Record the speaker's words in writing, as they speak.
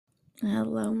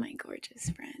Hello, my gorgeous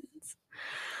friends.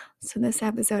 So, this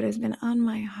episode has been on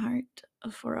my heart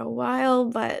for a while,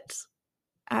 but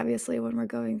obviously, when we're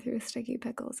going through sticky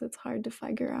pickles, it's hard to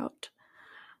figure out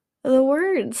the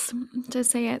words to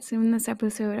say it. So, in this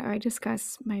episode, I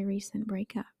discuss my recent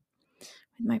breakup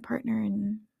with my partner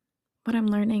and what I'm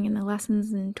learning and the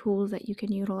lessons and tools that you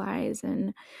can utilize,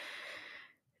 and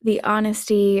the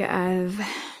honesty of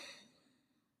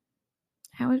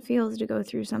how it feels to go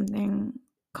through something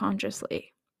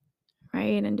consciously.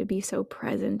 Right? And to be so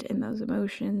present in those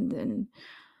emotions. And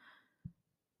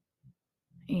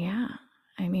yeah,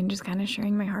 just kind of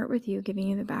sharing my heart with you, giving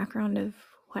you the background of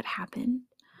what happened,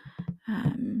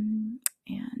 and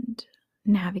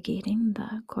navigating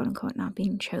the quote unquote not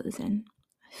being chosen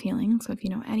feeling. So if you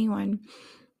know anyone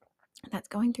that's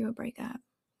going through a breakup,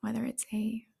 whether it's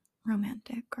a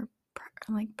romantic or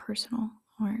personal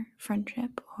or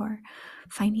friendship or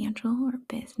financial or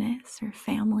business or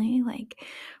family,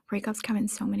 breakups come in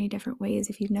so many different ways.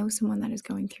 If you know someone that is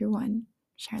going through one,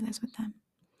 share this with them.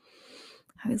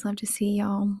 I always love to see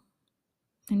y'all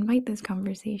invite those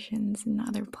conversations in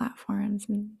other platforms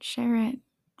and share it.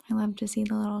 I love to see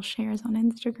the little shares on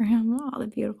Instagram, all the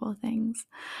beautiful things.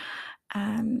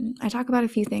 I talk about a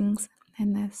few things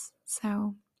in this.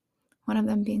 So one of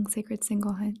them being sacred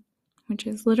singlehood, which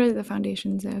is literally the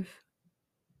foundations of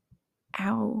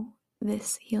how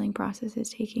this healing process is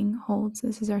taking hold. So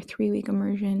this is our 3-week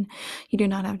immersion. You do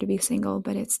not have to be single,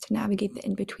 but it's to navigate the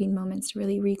in-between moments, to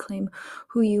really reclaim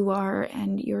who you are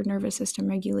and your nervous system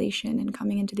regulation, and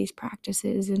coming into these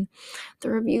practices. And the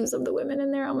reviews of the women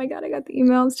in there, oh my God, I got the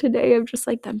emails today of just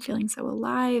them feeling so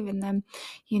alive, and them,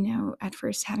 at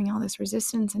first having all this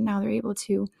resistance, and now they're able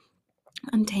to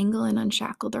untangle and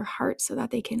unshackle their heart so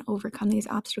that they can overcome these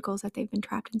obstacles that they've been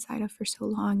trapped inside of for so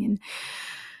long. And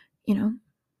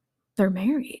they're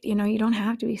married. You don't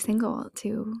have to be single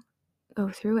to go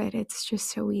through it. It's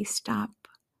just so we stop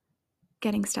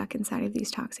getting stuck inside of these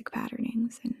toxic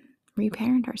patternings and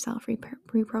reparent ourselves,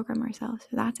 reprogram ourselves.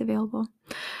 So that's available.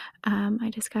 I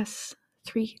discuss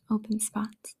 3 open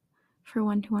spots for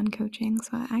one-to-one coaching.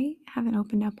 So I haven't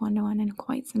opened up one-to-one in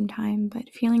quite some time,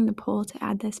 but feeling the pull to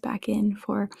add this back in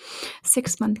for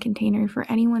 6-month container for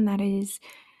anyone that is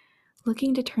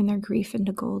looking to turn their grief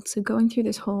into gold. So going through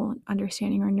this whole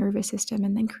understanding our nervous system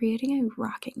and then creating a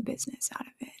rocking business out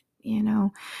of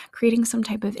it, creating some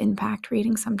type of impact,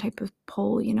 creating some type of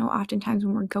pull. Oftentimes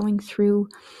when we're going through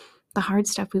the hard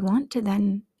stuff, we want to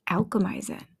then alchemize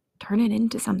it, turn it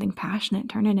into something passionate,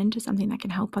 turn it into something that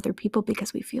can help other people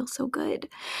because we feel so good.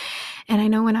 And I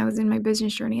know when I was in my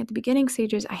business journey at the beginning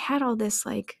stages, I had all this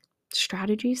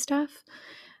strategy stuff,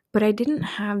 but I didn't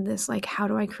have this, how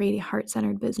do I create a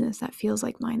heart-centered business that feels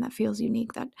like mine, that feels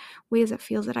unique, that ways that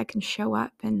feels that I can show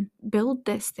up and build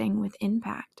this thing with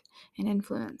impact and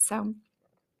influence. So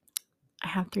I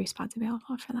have 3 spots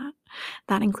available for that.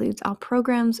 That includes all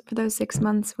programs for those 6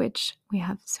 months, which we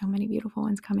have so many beautiful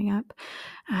ones coming up,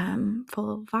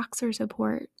 full Voxer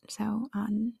support. So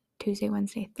on Tuesday,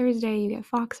 Wednesday, Thursday, you get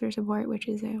Voxer support, which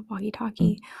is a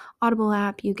walkie-talkie Audible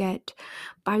app. You get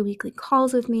bi-weekly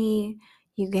calls with me.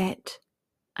 You get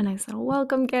a nice little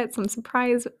welcome kit, some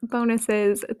surprise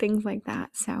bonuses, things like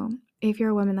that. So if you're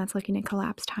a woman that's looking to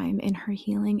collapse time in her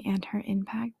healing and her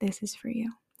impact, this is for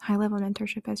you. High-level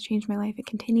mentorship has changed my life. It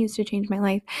continues to change my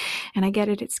life. And I get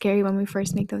it. It's scary when we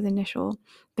first make those initial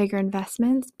bigger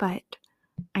investments, but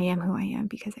I am who I am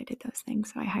because I did those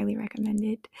things. So I highly recommend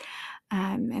it.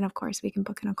 And of course, we can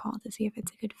book in a call to see if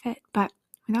it's a good fit. But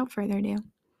without further ado,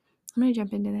 I'm going to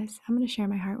jump into this. I'm going to share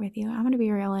my heart with you. I'm going to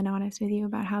be real and honest with you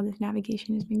about how this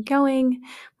navigation has been going,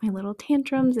 my little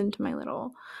tantrums into my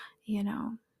little,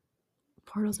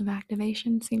 portals of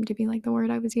activation seemed to be the word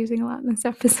I was using a lot in this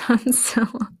episode. So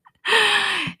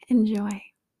enjoy,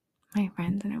 my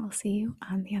friends, and I will see you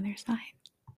on the other side.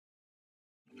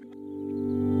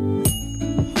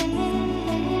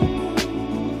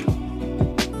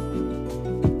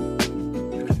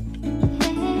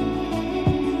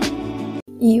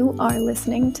 You are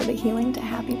listening to the Healing to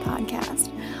Happy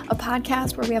podcast, a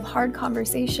podcast where we have hard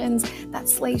conversations that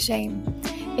slay shame.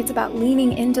 It's about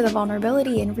leaning into the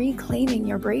vulnerability and reclaiming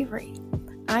your bravery.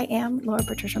 I am Laura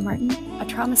Patricia Martin, a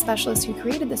trauma specialist who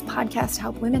created this podcast to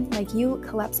help women like you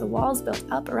collapse the walls built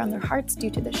up around their hearts due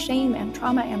to the shame and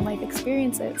trauma and life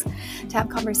experiences, to have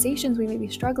conversations we may be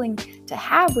struggling to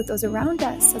have with those around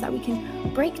us so that we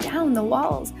can break down the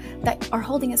walls that are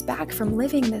holding us back from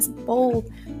living this bold,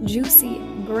 juicy,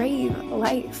 brave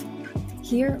life.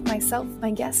 Here, myself,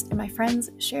 my guests, and my friends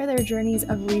share their journeys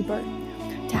of rebirth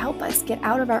to help us get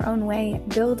out of our own way,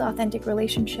 build authentic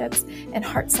relationships and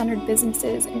heart-centered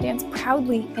businesses, and dance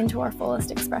proudly into our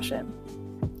fullest expression.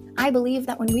 I believe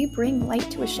that when we bring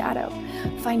light to a shadow,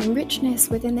 find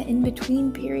richness within the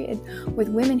in-between period with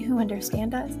women who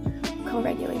understand us,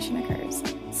 co-regulation occurs.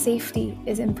 Safety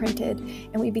is imprinted,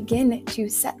 and we begin to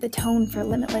set the tone for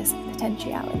limitless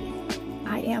potentiality.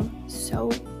 I am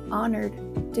so honored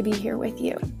to be here with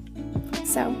you.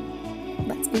 So,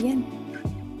 let's begin.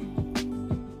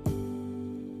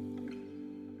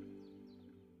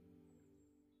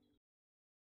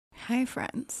 Hi,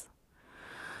 friends.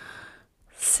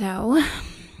 So,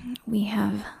 we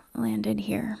have landed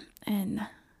here in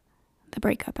the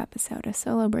breakup episode, a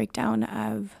solo breakdown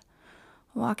of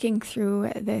walking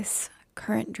through this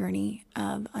current journey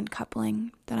of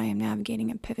uncoupling that I am navigating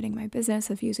and pivoting my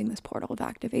business, of using this portal of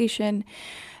activation.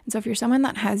 And so if you're someone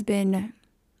that has been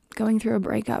going through a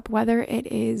breakup, whether it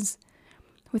is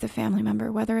with a family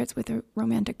member, whether it's with a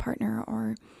romantic partner,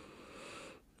 or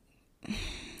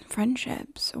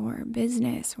friendships or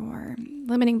business or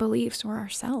limiting beliefs or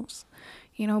ourselves,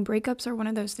 breakups are one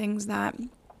of those things that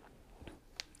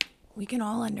we can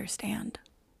all understand,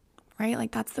 right?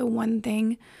 Like, that's the one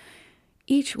thing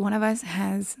each one of us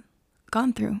has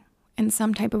gone through in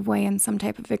some type of way, in some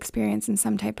type of experience, in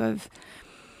some type of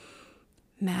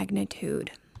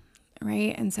magnitude,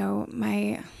 right? And so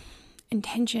my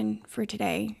intention for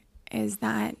today is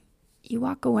that you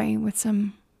walk away with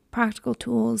some practical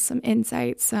tools, some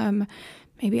insights, some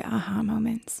maybe aha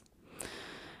moments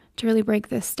to really break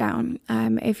this down.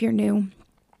 If you're new,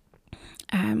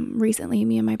 recently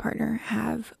me and my partner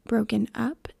have broken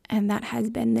up, and that has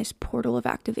been this portal of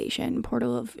activation,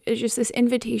 it's just this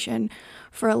invitation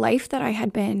for a life that I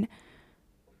had been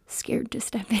scared to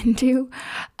step into,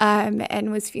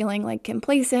 and was feeling like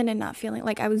complacent and not feeling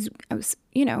like I was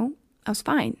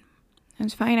fine. I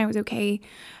was fine. I was okay.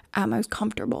 I was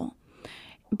comfortable.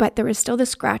 But there was still this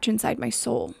scratch inside my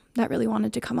soul that really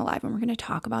wanted to come alive. And we're going to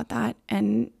talk about that.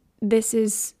 And this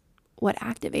is what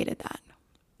activated that,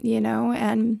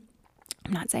 and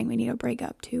I'm not saying we need a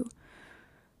breakup to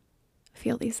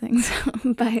feel these things,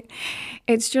 but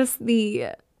it's just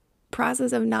the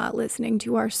process of not listening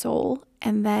to our soul,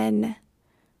 and then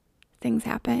things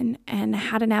happen, and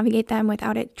how to navigate them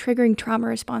without it triggering trauma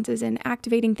responses and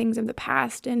activating things of the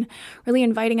past, and really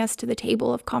inviting us to the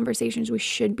table of conversations we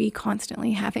should be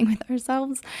constantly having with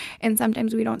ourselves. And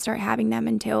sometimes we don't start having them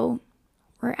until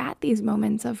we're at these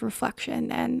moments of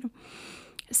reflection and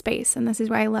space. And this is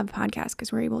why I love podcasts,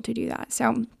 because we're able to do that.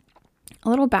 So a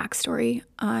little backstory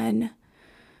on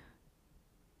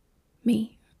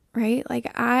me, right?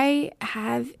 Like, I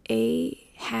have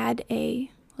had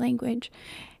a language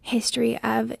history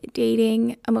of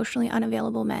dating emotionally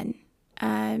unavailable men,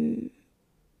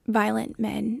 violent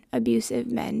men, abusive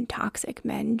men, toxic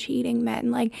men, cheating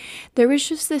men. Like, there was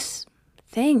just this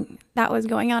thing that was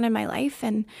going on in my life.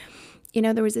 And,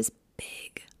 there was this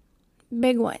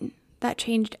big one that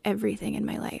changed everything in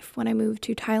my life when I moved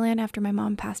to Thailand after my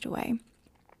mom passed away.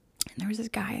 And there was this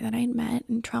guy that I had met,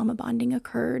 and trauma bonding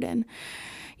occurred, and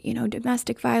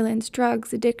domestic violence,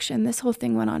 drugs, addiction, this whole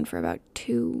thing went on for about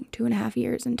 2.5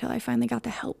 years until I finally got the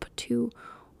help to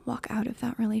walk out of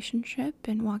that relationship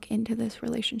and walk into this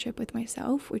relationship with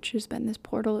myself, which has been this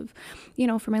portal of,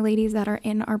 for my ladies that are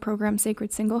in our program,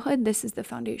 Sacred Singlehood, this is the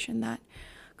foundation that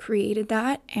created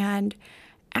that. And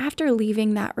after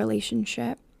leaving that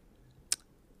relationship,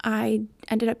 I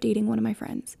ended up dating one of my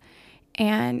friends,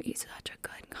 and he's such a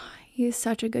good guy. He's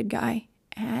such a good guy.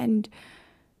 And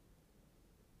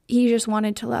he just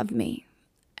wanted to love me.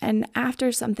 And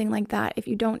after something like that, if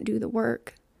you don't do the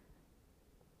work,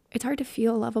 it's hard to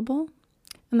feel lovable.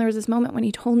 And there was this moment when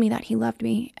he told me that he loved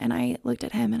me, and I looked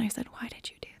at him and I said, "Why did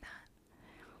you do that?"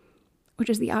 Which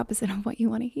is the opposite of what you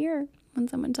want to hear when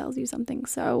someone tells you something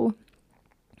so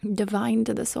divine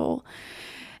to the soul.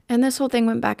 And this whole thing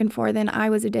went back and forth, and I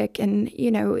was a dick. And,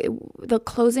 the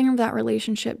closing of that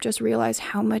relationship just realized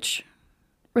how much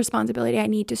responsibility I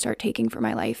need to start taking for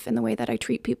my life, and the way that I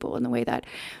treat people, and the way that,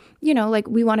 like,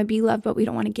 we want to be loved, but we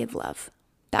don't want to give love.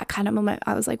 That kind of moment,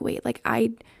 I was like, wait, like,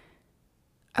 I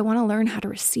want to learn how to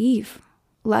receive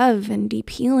love and deep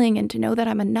healing, and to know that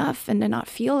I'm enough, and to not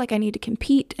feel like I need to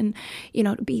compete, and,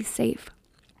 to be safe.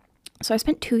 So I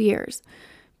spent 2 years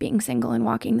being single and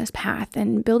walking this path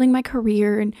and building my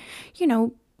career, and,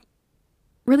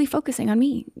 really focusing on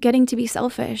me, getting to be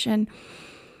selfish. And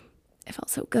it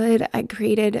felt so good. I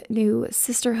created new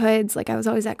sisterhoods. Like, I was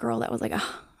always that girl that was like,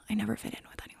 oh, I never fit in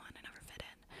with anyone. I never fit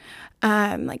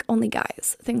in. Like, only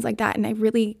guys, things like that. And I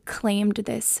really claimed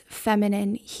this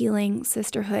feminine healing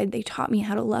sisterhood. They taught me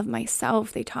how to love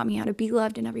myself. They taught me how to be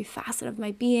loved in every facet of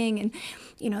my being. And,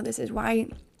 this is why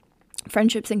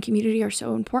friendships and community are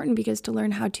so important, because to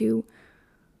learn how to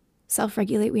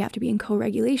self-regulate, we have to be in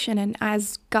co-regulation. And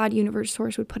as God, universe,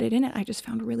 source would put it in it, I just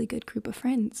found a really good group of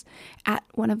friends at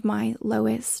one of my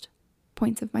lowest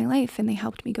points of my life, and they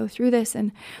helped me go through this.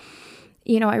 And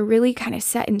I really kind of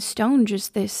set in stone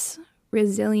just this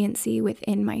resiliency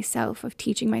within myself of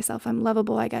teaching myself I'm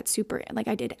lovable. I got super,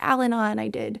 I did Al-Anon, I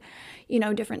did,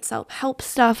 different self-help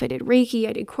stuff. I did Reiki,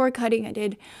 I did cord cutting, I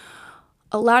did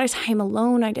a lot of time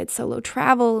alone. I did solo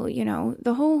travel,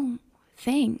 the whole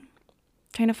thing,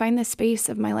 trying to find the space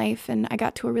of my life. And I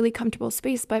got to a really comfortable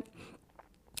space, but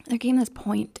there came this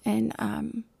point in, I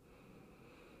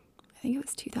think it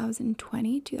was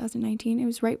 2019. It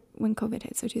was right when COVID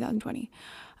hit, so 2020.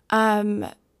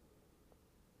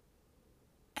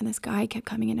 And this guy kept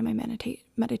coming into my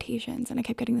meditations, and I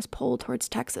kept getting this pull towards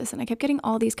Texas, and I kept getting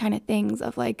all these kind of things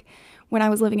of when I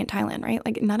was living in Thailand, right?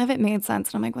 None of it made sense.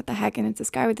 And I'm like, what the heck? And it's this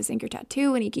guy with this anchor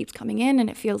tattoo, and he keeps coming in, and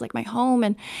it feels like my home,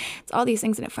 and it's all these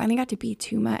things. And it finally got to be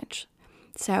too much.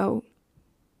 So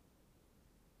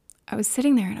I was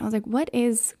sitting there and I was like,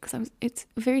 it's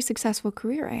a very successful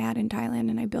career I had in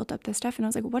Thailand, and I built up this stuff. And I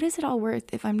was like, what is it all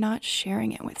worth if I'm not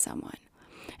sharing it with someone?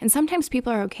 And sometimes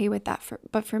people are okay with that.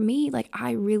 But for me,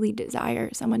 I really desire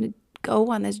someone to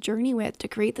go on this journey with, to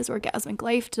create this orgasmic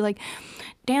life, to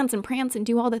dance and prance and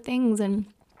do all the things. And,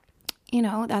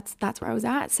 that's where I was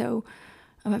at. So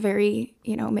I'm a very,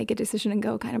 make a decision and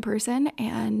go kind of person.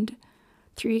 And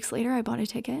 3 weeks later, I bought a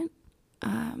ticket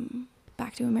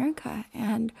back to America.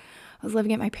 And I was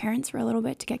living at my parents for a little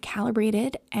bit to get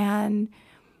calibrated. And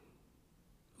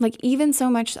even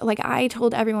so much, I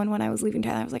told everyone when I was leaving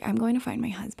Thailand, I was like, I'm going to find my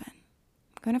husband.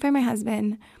 I'm going to find my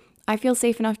husband. I feel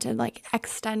safe enough to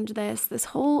extend this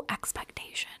whole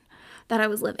expectation that I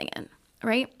was living in,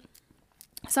 right?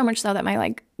 So much so that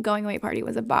my going away party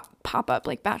was a pop-up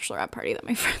bachelorette party that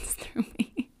my friends threw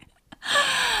me.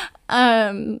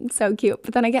 So cute.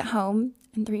 But then I get home,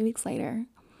 and 3 weeks later,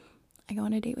 I go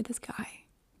on a date with this guy.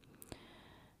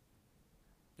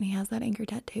 And he has that anchor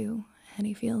tattoo, and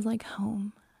he feels like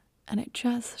home. And it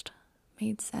just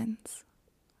made sense.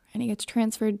 And he gets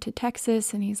transferred to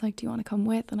Texas, and he's like, do you want to come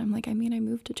with? And I'm like, I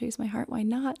moved to chase my heart. Why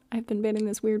not? I've been getting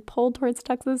this weird pull towards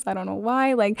Texas. I don't know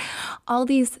why. All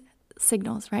these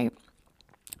signals, right?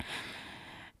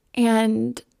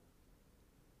 And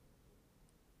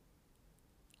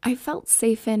I felt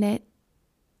safe in it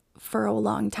for a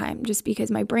long time, just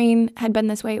because my brain had been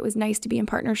this way. It was nice to be in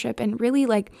partnership. And really,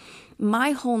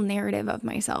 my whole narrative of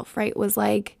myself, right, was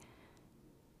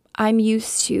I'm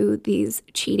used to these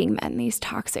cheating men, these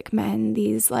toxic men,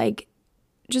 these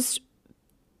just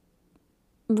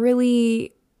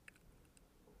really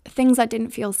things that didn't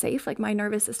feel safe. My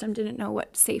nervous system didn't know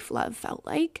what safe love felt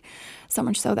like. So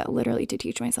much so that literally to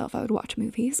teach myself, I would watch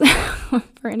movies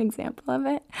for an example of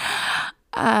it.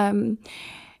 And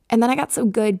then I got so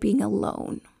good being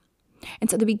alone. And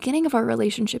so the beginning of our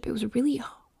relationship, it was really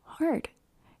hard.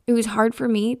 It was hard for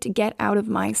me to get out of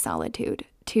my solitude,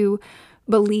 to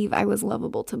believe I was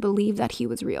lovable, to believe that he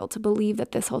was real, to believe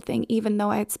that this whole thing, even though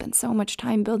I had spent so much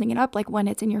time building it up, when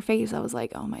it's in your face, I was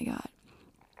like, oh my God.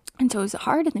 And so it was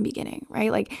hard in the beginning,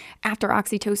 right? After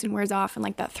oxytocin wears off and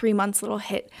that 3 months little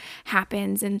hit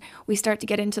happens, and we start to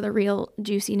get into the real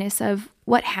juiciness of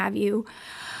what have you.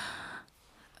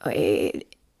 It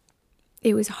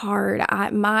was hard.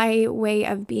 My way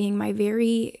of being, my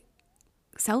very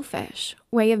selfish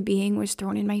way of being, was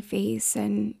thrown in my face.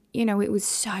 And it was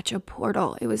such a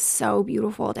portal. It was so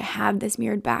beautiful to have this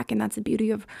mirrored back. And that's the beauty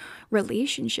of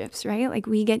relationships, right?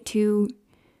 We get to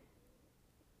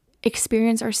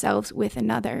experience ourselves with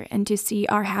another, and to see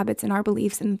our habits and our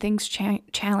beliefs and things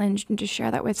challenged, and to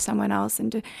share that with someone else,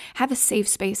 and to have a safe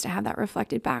space to have that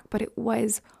reflected back. But it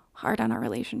was hard on our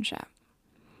relationship,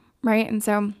 right? And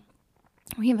so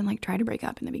we even tried to break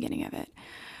up in the beginning of it.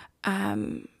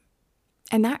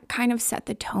 And that kind of set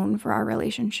the tone for our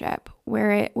relationship,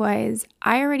 where it was,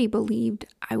 I already believed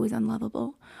I was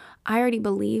unlovable. I already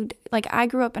believed, I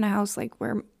grew up in a house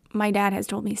where my dad has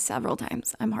told me several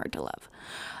times I'm hard to love.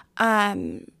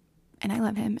 And I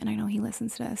love him, and I know he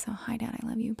listens to this, so hi Dad, I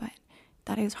love you. But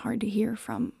that is hard to hear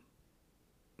from,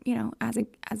 as a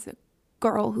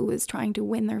girl who is trying to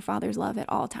win their father's love at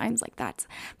all times.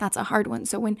 That's a hard one.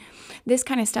 So when this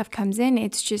kind of stuff comes in,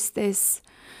 it's just this,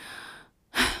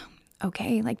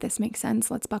 okay, this makes sense.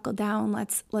 Let's buckle down.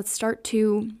 Let's start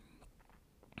to,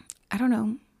 I don't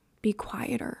know, be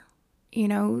quieter,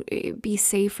 be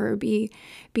safer, be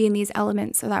in these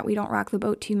elements, so that we don't rock the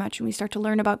boat too much, and we start to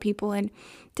learn about people and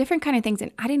different kind of things.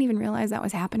 And I didn't even realize that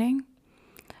was happening,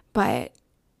 but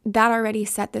that already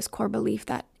set this core belief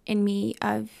that in me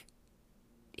of,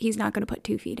 he's not going to put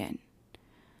 2 feet in,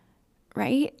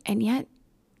 right? And yet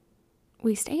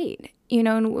we stayed,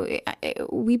 and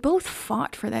we both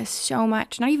fought for this so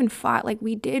much. Not even fought, like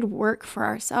we did work for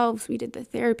ourselves. We did the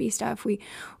therapy stuff. We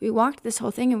walked this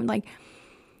whole thing, and like,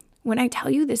 when I tell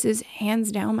you this is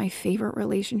hands down my favorite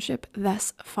relationship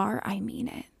thus far, I mean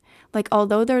it. Like,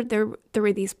 although there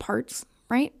were these parts,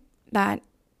 right, that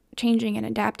changing and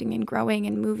adapting and growing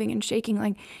and moving and shaking,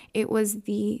 like, it was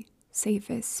the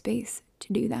safest space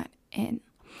to do that in.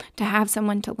 To have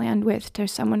someone to land with, to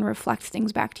someone reflect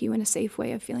things back to you in a safe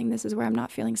way of feeling, this is where I'm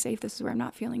not feeling safe, this is where I'm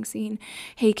not feeling seen.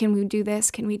 Hey, can we do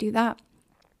this? Can we do that?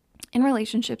 In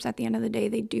relationships, at the end of the day,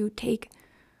 they do take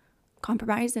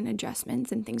compromise and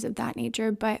adjustments and things of that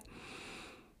nature, but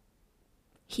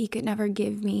he could never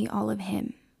give me all of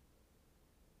him,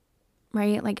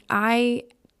 right? Like, I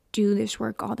do this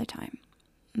work all the time,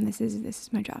 and this is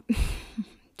my job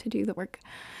to do the work.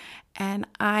 And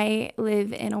I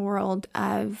live in a world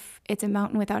of, it's a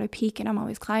mountain without a peak, and I'm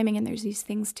always climbing, and there's these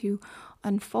things to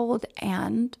unfold.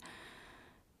 And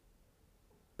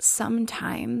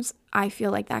sometimes I feel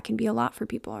like that can be a lot for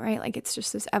people, right? Like, it's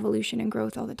just this evolution and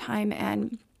growth all the time.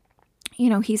 And,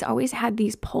 he's always had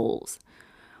these poles,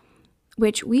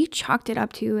 which we chalked it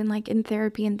up to, and like in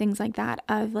therapy and things like that,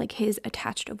 of like his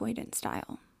attached avoidance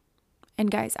style. And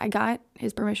guys, I got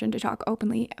his permission to talk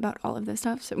openly about all of this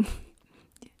stuff. So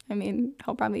I mean,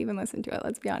 he'll probably even listen to it,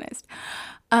 let's be honest.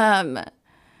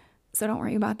 So don't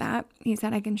worry about that. He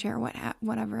said I can share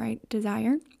whatever I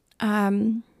desire.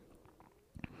 But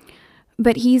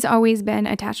he's always been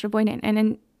attached avoidant.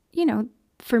 And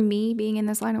for me being in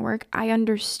this line of work, I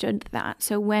understood that.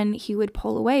 So when he would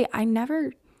pull away, I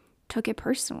never took it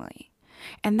personally.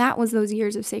 And that was those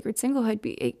years of sacred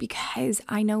singlehood, because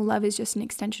I know love is just an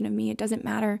extension of me. It doesn't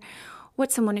matter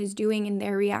what someone is doing in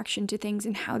their reaction to things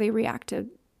and how they react to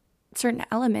certain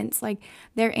elements, like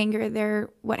their anger, their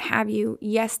what have you.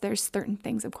 Yes, there's certain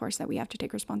things, of course, that we have to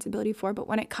take responsibility for. But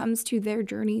when it comes to their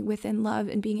journey within love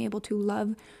and being able to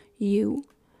love you,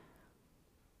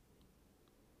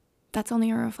 that's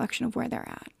only a reflection of where they're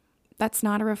at. That's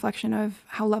not a reflection of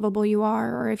how lovable you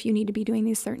are, or if you need to be doing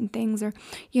these certain things, or,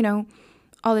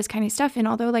 all this kind of stuff. And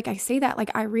although, like, I say that,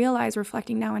 like, I realize,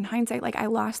 reflecting now in hindsight, like, I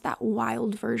lost that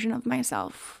wild version of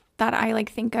myself that I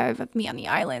like think of me on the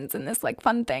islands and this like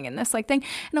fun thing and this like thing.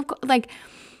 And of course, like,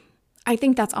 I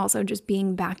think that's also just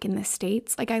being back in the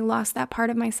States. Like, I lost that part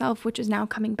of myself, which is now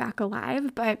coming back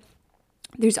alive. But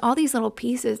there's all these little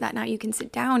pieces that now you can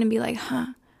sit down and be like,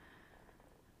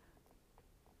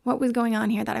 what was going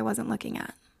on here that I wasn't looking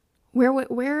at?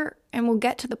 Where, and we'll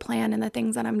get to the plan and the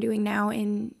things that I'm doing now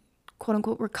in quote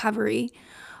unquote recovery.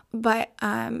 But,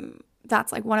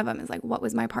 that's like one of them is like, what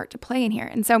was my part to play in here?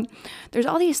 And so there's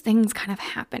all these things kind of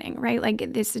happening, right?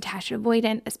 Like this attached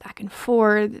avoidant, this back and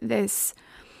forth, this,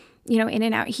 in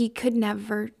and out. He could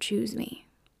never choose me.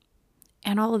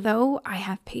 And although I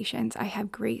have patience, I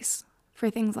have grace for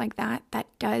things like that, that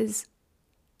does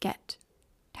get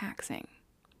taxing.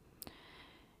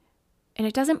 And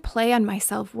it doesn't play on my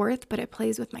self-worth, but it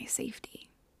plays with my safety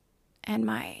and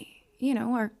my,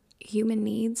 our human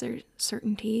needs are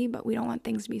certainty, but we don't want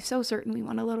things to be so certain. We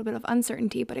want a little bit of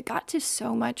uncertainty. But it got to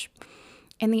so much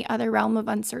in the other realm of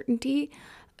uncertainty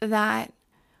that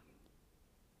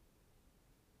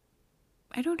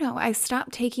I don't know, I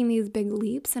stopped taking these big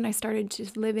leaps and I started to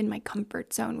live in my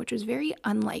comfort zone, which was very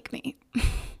unlike me.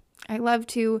 I love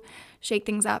to shake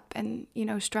things up and,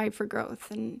 strive for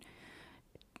growth and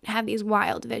have these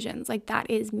wild visions. Like, that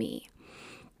is me.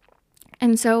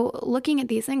 And so looking at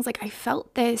these things, like, I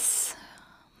felt this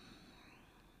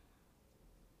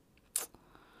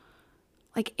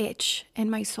like itch in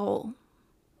my soul,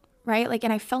 right? Like,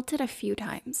 and I felt it a few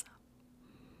times.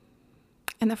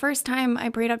 And the first time I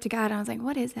prayed up to God, I was like,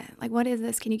 what is it? Like, what is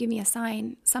this? Can you give me a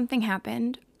sign? Something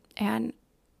happened. And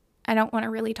I don't want to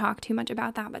really talk too much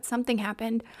about that, but something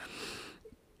happened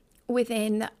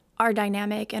within our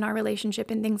dynamic and our relationship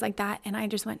and things like that. And I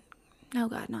just went, no,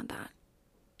 God, not that.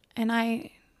 And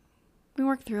we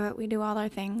work through it. We do all our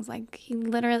things. Like, he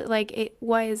literally, like, it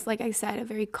was, like I said, a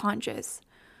very conscious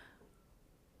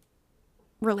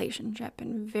relationship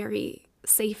and very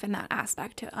safe in that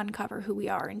aspect to uncover who we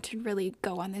are and to really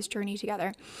go on this journey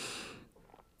together.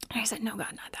 And I said, no,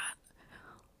 God, not that.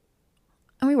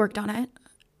 And we worked on it.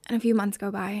 And a few months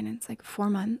go by, and it's like 4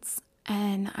 months,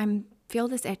 and I feel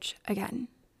this itch again,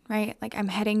 right? Like, I'm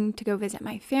heading to go visit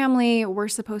my family. We're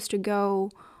supposed to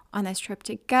go on this trip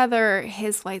together.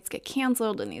 His flights get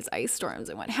canceled in these ice storms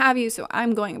and what have you. So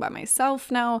I'm going by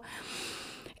myself now.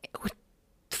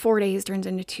 4 days turns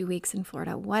into 2 weeks in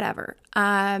Florida, whatever.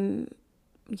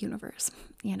 Universe,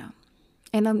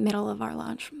 in the middle of our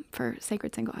launch for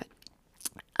Sacred Singlehood.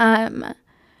 And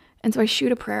so I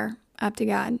shoot a prayer up to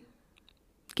God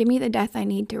Give me the death I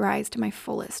need to rise to my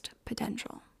fullest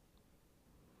potential.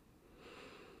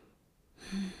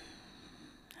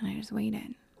 And I just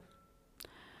waited.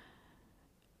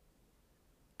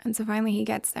 And so finally he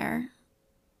gets there.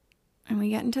 And we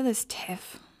get into this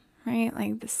tiff, right?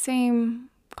 Like the same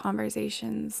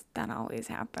conversations that always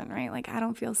happen, right? Like, I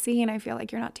don't feel seen. I feel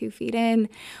like you're not 2 feet in.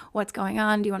 What's going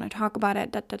on? Do you want to talk about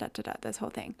it? This whole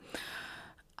thing.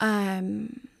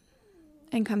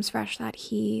 And comes fresh that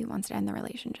he wants to end the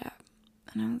relationship.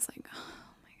 And I was like, oh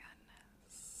my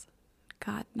goodness.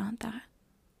 God, not that.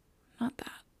 Not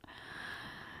that.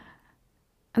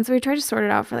 And so we tried to sort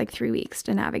it out for like 3 weeks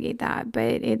to navigate that.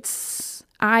 But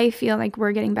I feel like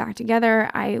we're getting back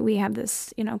together. We have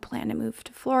this, plan to move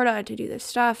to Florida, to do this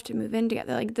stuff, to move in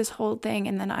together, like this whole thing.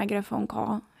 And then I get a phone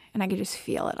call and I could just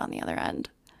feel it on the other end.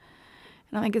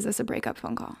 And I'm like, is this a breakup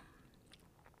phone call?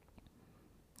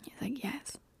 He's like,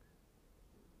 yes.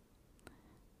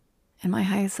 And my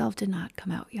highest self did not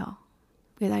come out, y'all,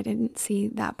 because I didn't see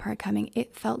that part coming.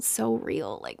 It felt so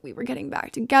real. Like we were getting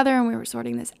back together and we were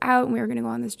sorting this out and we were going to go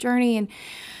on this journey, and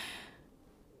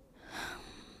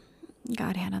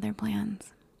God had other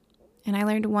plans. And I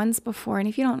learned once before, and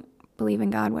if you don't believe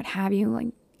in God, what have you, like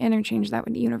interchange that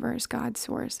with the universe, God,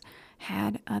 source,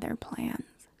 had other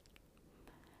plans.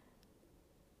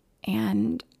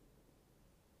 And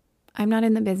I'm not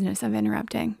in the business of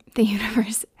interrupting the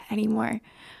universe anymore.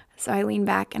 So I leaned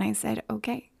back and I said,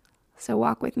 okay, so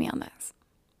walk with me on this.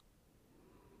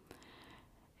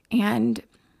 And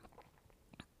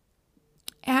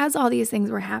as all these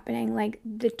things were happening, like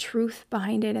the truth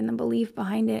behind it and the belief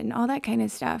behind it and all that kind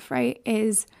of stuff, right,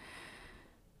 is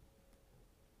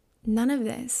none of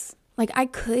this. Like I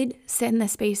could sit in the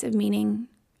space of meaning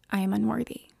I am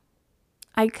unworthy.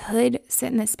 I could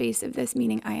sit in the space of this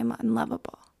meaning I am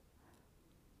unlovable.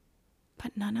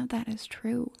 But none of that is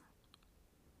true.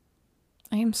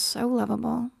 I am so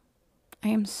lovable. I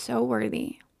am so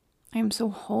worthy. I am so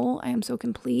whole. I am so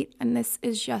complete. And this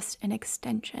is just an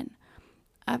extension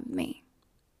of me.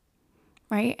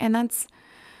 Right? And that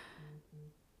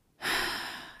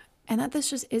this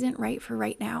just isn't right for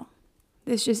right now.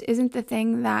 This just isn't the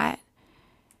thing that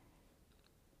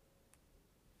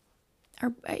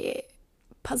our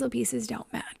puzzle pieces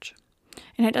don't match.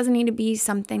 And it doesn't need to be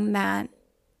something that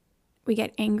we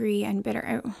get angry and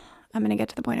bitter. I'm going to get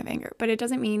to the point of anger, but it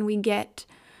doesn't mean we get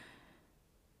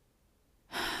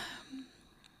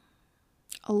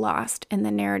lost in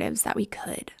the narratives that we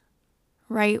could,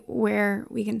 right? Where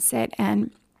we can sit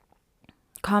and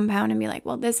compound and be like,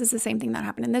 well, this is the same thing that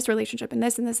happened in this relationship and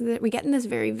this and this and this. We get in this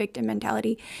very victim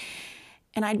mentality.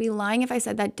 And I'd be lying if I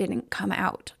said that didn't come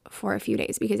out for a few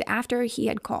days, because after he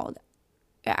had called,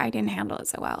 I didn't handle it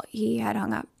so well. He had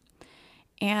hung up.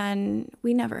 And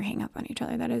we never hang up on each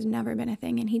other. That has never been a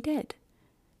thing. And he did.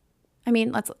 I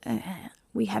mean,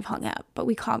 we have hung up, but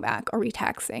we call back or we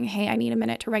text saying, hey, I need a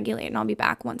minute to regulate and I'll be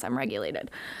back once I'm regulated.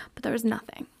 But there was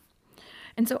nothing.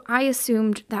 And so I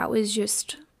assumed that was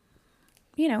just,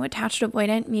 attached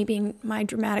avoidant, me being my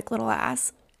dramatic little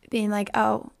ass, being like,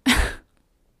 oh,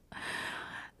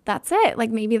 that's it.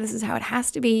 Like, maybe this is how it has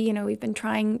to be. We've been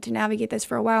trying to navigate this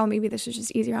for a while. Maybe this is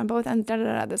just easier on both ends,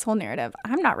 this whole narrative.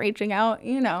 I'm not raging out,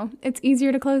 it's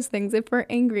easier to close things if we're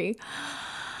angry.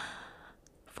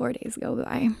 4 days go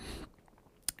by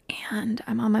and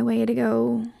I'm on my way to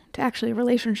go to actually a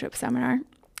relationship seminar,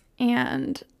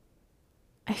 and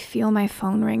I feel my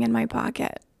phone ring in my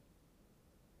pocket,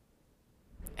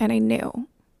 and I knew,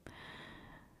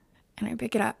 and I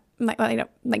pick it up.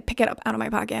 Pick it up out of my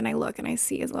pocket, and I look and I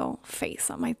see his little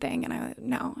face on my thing, and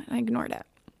I ignored it.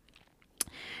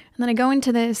 And then I go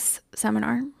into this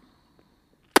seminar.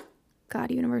 God,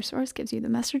 universe, source gives you the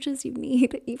messages you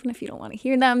need, even if you don't want to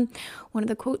hear them. One of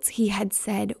the quotes he had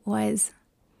said was,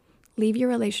 leave your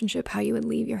relationship how you would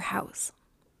leave your house.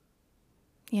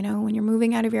 When you're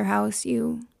moving out of your house,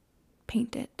 you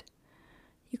paint it,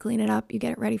 you clean it up, you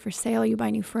get it ready for sale, you buy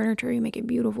new furniture, you make it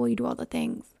beautiful, you do all the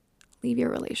things. Leave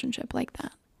your relationship like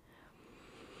that.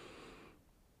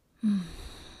 And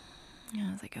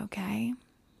I was like, okay,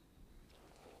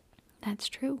 that's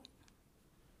true.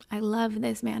 I love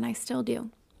this man. I still do,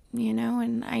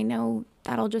 and I know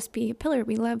that'll just be a pillar.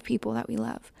 We love people that we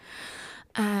love.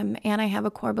 And I have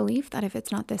a core belief that if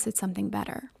it's not this, it's something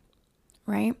better.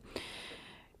 Right.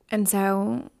 And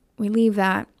so we leave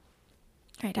that.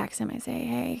 I text him. I say,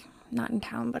 hey, not in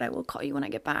town, but I will call you when I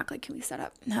get back. Like, can we set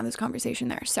up and have this conversation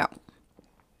there? So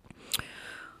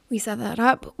we set that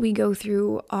up. We go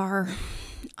through our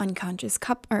conscious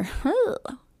coupling,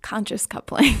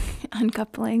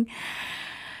 uncoupling,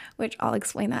 which I'll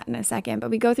explain that in a second. But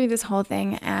we go through this whole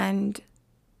thing and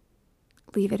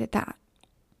leave it at that.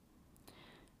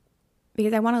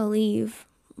 because I want to leave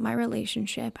my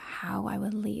relationship how I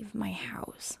would leave my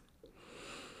house.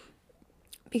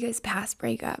 Because past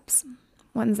breakups,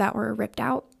 ones that were ripped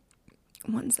out,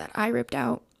 ones that I ripped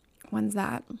out, ones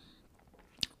that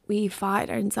we fought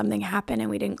and something happened and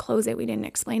we didn't close it, we didn't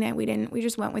explain it, we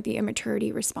just went with the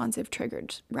immaturity, responsive,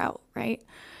 triggered route, right?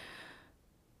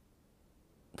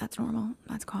 That's normal,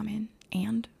 that's common,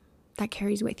 and that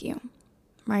carries with you,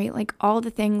 right? Like all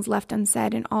the things left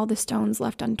unsaid and all the stones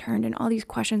left unturned and all these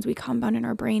questions we compound in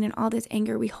our brain and all this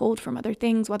anger we hold from other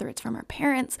things, whether it's from our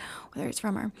parents, whether it's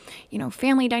from our,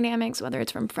 family dynamics, whether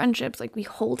it's from friendships, like we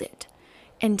hold it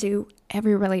into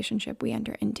every relationship we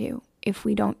enter into if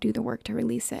we don't do the work to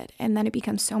release it. And then it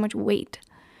becomes so much weight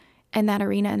in that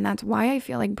arena. And that's why I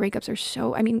feel like breakups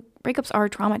are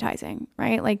traumatizing,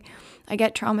 right? Like I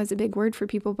get trauma is a big word for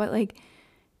people, but like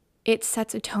it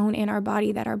sets a tone in our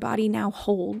body that our body now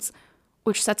holds,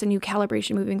 which sets a new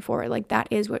calibration moving forward. Like that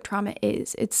is what trauma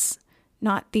is. It's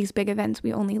not these big events.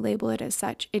 We only label it as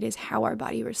such. It is how our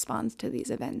body responds to these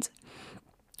events.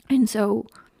 And so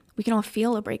we can all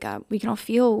feel a breakup. We can all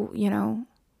feel,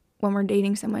 when we're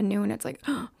dating someone new and it's like,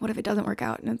 oh, what if it doesn't work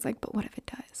out? And it's like, but what if it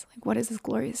does? Like, what is this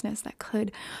gloriousness that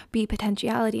could be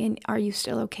potentiality? And are you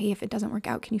still okay if it doesn't work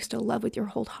out? Can you still love with your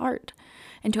whole heart?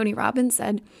 And Tony Robbins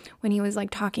said when he was like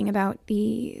talking about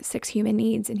the 6 human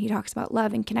needs, and he talks about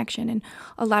love and connection. And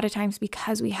a lot of times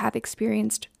because we have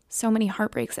experienced so many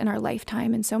heartbreaks in our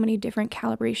lifetime and so many different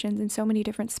calibrations and so many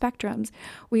different spectrums,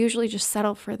 we usually just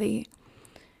settle for the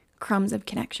crumbs of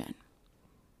connection.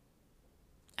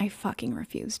 I fucking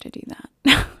refuse to do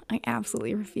that. I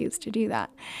absolutely refuse to do that.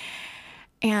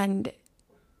 And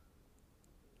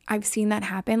I've seen that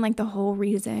happen. Like the whole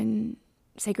reason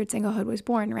Sacred Singlehood was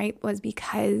born, right, was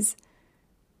because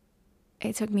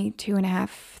it took me 2.5,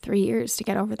 3 years to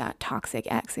get over that toxic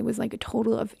ex. It was like a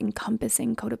total of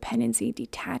encompassing codependency,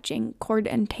 detaching, cord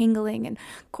entangling, and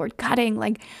cord cutting,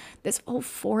 like this whole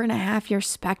 4.5 year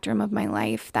spectrum of my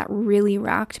life that really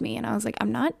rocked me. And I was like,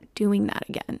 I'm not doing that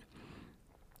again.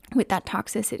 With that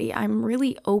toxicity, I'm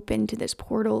really open to this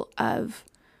portal of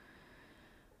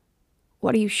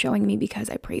what are you showing me because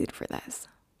I prayed for this,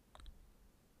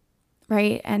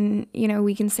 right? And,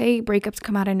 we can say breakups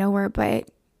come out of nowhere, but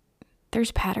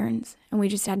there's patterns and we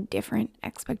just had different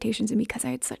expectations. And because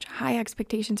I had such high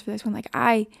expectations for this one, like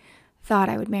I thought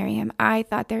I would marry him. I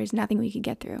thought there was nothing we could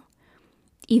get through.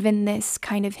 Even this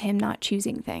kind of him not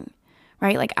choosing thing,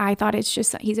 right? Like I thought it's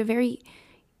just, he's an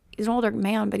older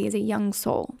man, but he has a young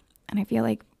soul. And I feel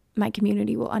like my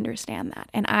community will understand that.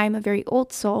 And I'm a very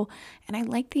old soul and I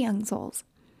like the young souls,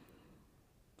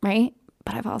 right?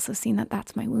 But I've also seen that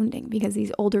that's my wounding, because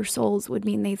these older souls would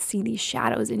mean they see these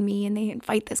shadows in me and they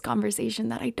invite this conversation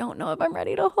that I don't know if I'm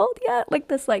ready to hold yet. Like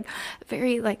this,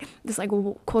 very this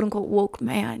quote unquote woke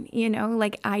man,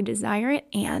 like I desire it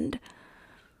and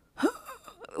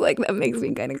like that makes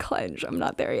me kind of clench. I'm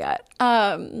not there yet.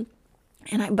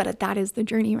 But that is the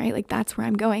journey, right? Like that's where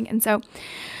I'm going. And so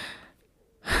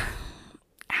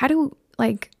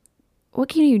what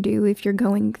can you do if you're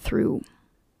going through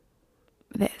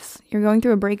this? You're going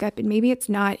through a breakup and maybe it's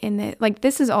not in the,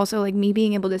 this is also like me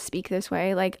being able to speak this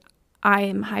way. Like I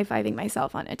am high-fiving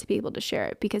myself on it to be able to share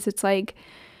it, because it's like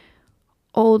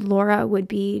old Laura would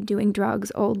be doing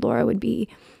drugs. Old Laura would be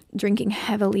drinking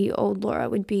heavily. Old Laura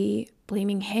would be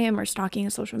blaming him or stalking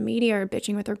his social media or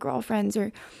bitching with her girlfriends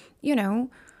or, I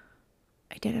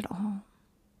did it all.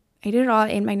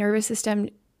 And my nervous system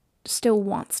still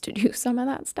wants to do some of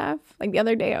that stuff. Like the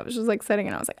other day I was just like sitting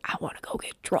and I was like, I want to go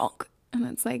get drunk. And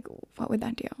it's like, what would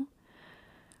that do?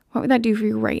 What would that do for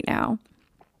you right now?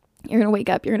 You're going to wake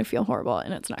up, you're going to feel horrible,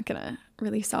 and it's not going to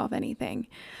really solve anything.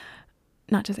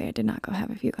 Not to say I did not go have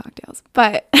a few cocktails,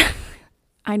 but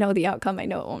I know the outcome. I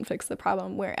know it won't fix the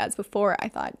problem. Whereas before I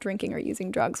thought drinking or using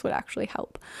drugs would actually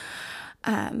help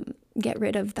get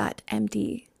rid of that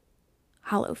empty,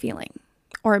 hollow feeling,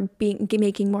 or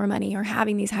making more money or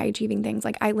having these high achieving things.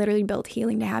 Like I literally built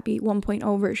Healing to Happy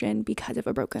 1.0 version because of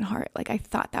a broken heart. Like I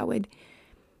thought that would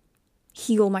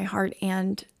heal my heart.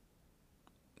 And,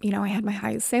 I had my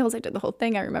highest sales. I did the whole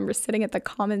thing. I remember sitting at the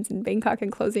Commons in Bangkok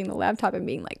and closing the laptop and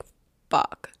being like,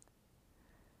 fuck,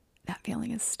 that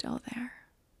feeling is still there.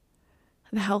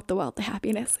 The health, the wealth, the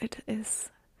happiness,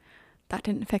 that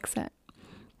didn't fix it.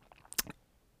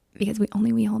 Because we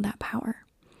hold that power,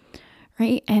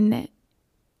 right? And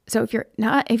so if you're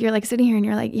like sitting here and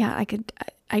you're like, yeah,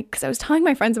 because I was telling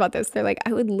my friends about this, they're like,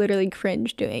 I would literally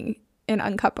cringe doing an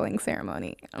uncoupling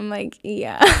ceremony. I'm like,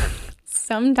 yeah,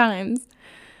 sometimes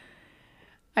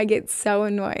I get so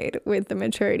annoyed with the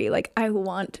maturity. Like, I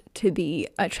want to be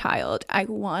a child. I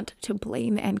want to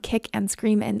blame and kick and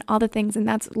scream and all the things. And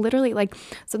that's literally like,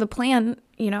 so the plan,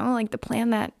 like the plan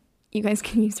that you guys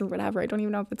can use or whatever. I don't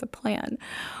even know if it's a plan.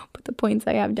 But the points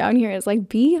I have down here is like,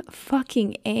 be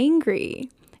fucking angry.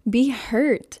 Be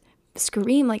hurt.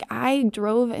 Scream. Like, I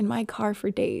drove in my car for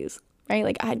days, right?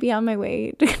 Like, I'd be on my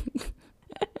way.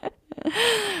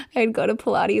 I'd go to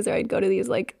Pilates, or I'd go to these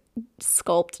like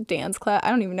sculpt dance class. I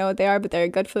don't even know what they are, but they're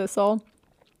good for the soul.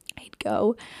 I'd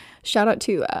go. Shout out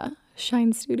to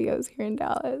Shine Studios here in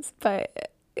Dallas. But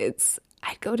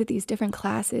I'd go to these different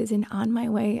classes, and on my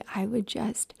way, I would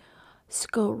just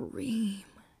scream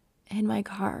in my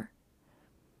car.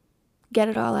 Get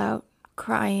it all out,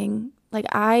 crying. Like,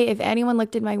 if anyone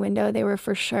looked in my window, they were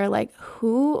for sure like,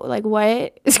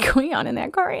 what is going on in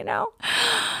that car right now?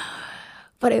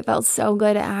 But it felt so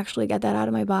good to actually get that out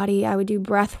of my body. I would do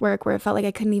breath work where it felt like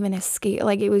I couldn't even escape.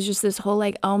 Like, it was just this whole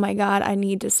like, oh my God, I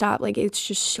need to stop. Like, it's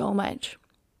just so much.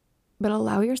 But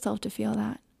allow yourself to feel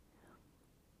that.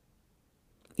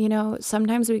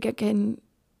 Sometimes we and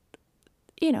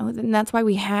that's why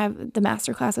we have the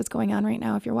masterclass that's going on right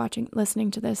now. If you're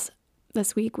listening to this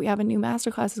week, we have a new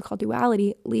masterclass. It's called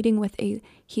Duality, Leading with a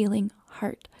Healing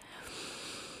Heart.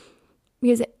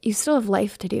 Because you still have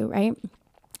life to do, right?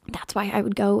 That's why I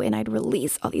would go and I'd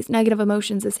release all these negative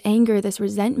emotions, this anger, this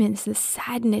resentment, this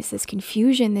sadness, this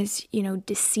confusion, this,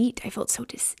 deceit. I felt so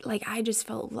I just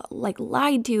felt like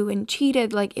lied to and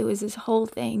cheated. Like, it was this whole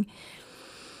thing.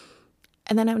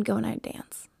 And then I would go and I'd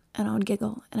dance and I would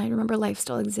giggle, and I remember life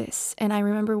still exists. And I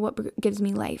remember what gives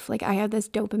me life. Like, I have this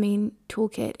dopamine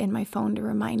toolkit in my phone to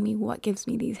remind me what gives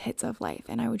me these hits of life.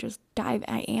 And I would just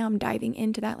I am diving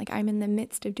into that. Like, I'm in the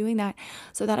midst of doing that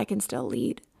so that I can still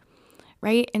lead.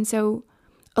 Right? And so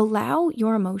allow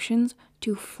your emotions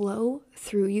to flow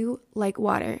through you like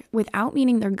water without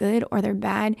meaning they're good or they're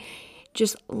bad.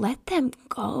 Just let them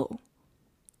go,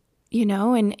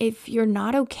 and if you're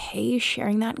not okay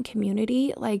sharing that in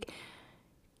community, like,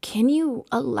 can you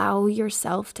allow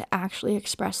yourself to actually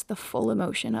express the full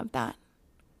emotion of that?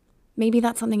 Maybe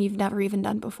that's something you've never even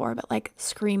done before, but like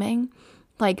screaming,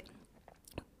 like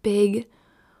big,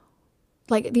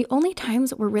 like the only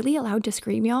times we're really allowed to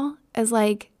scream, y'all, is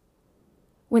like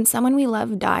when someone we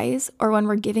love dies or when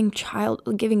we're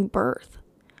giving birth.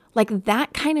 Like,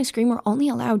 that kind of scream, we're only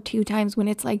allowed 2 times, when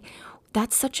it's like,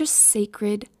 that's such a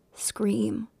sacred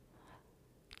scream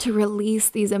to release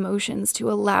these emotions, to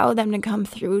allow them to come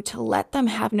through, to let them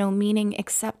have no meaning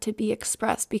except to be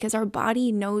expressed, because our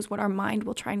body knows what our mind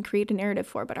will try and create a narrative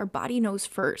for, but our body knows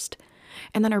first,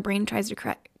 and then our brain tries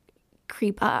to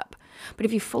creep up. But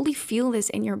if you fully feel this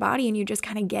in your body and you just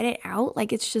kind of get it out,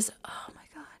 like, it's just, oh my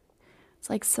God, it's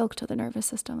like silk to the nervous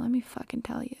system, let me fucking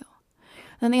tell you.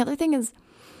 And the other thing is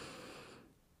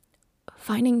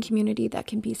finding community that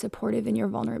can be supportive in your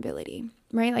vulnerability,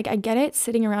 right? Like, I get it,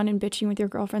 sitting around and bitching with your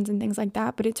girlfriends and things like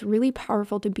that, but it's really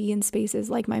powerful to be in spaces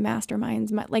like my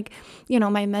masterminds,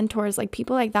 my mentors, like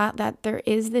people like that there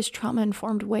is this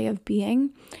trauma-informed way of being,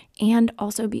 and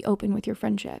also be open with your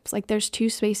friendships. Like, there's 2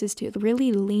 spaces to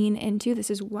really lean into.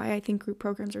 This is why I think group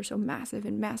programs are so massive,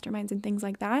 and masterminds and things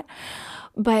like that.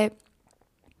 But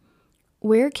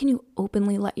where can you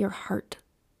openly let your heart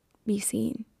be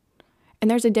seen? And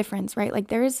there's a difference, right? Like,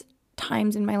 there's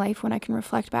times in my life when I can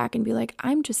reflect back and be like,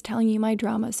 I'm just telling you my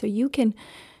drama so you can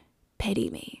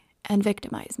pity me and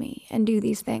victimize me and do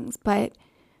these things. But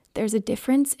there's a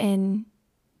difference in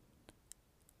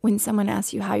when someone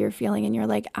asks you how you're feeling and you're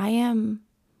like, I am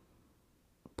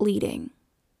bleeding.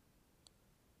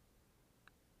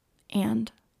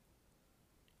 And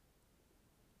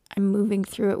I'm moving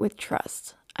through it with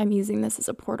trust. I'm using this as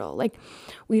a portal. Like,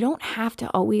 we don't have to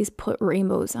always put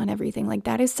rainbows on everything. Like,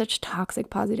 that is such toxic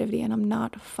positivity, and I'm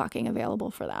not fucking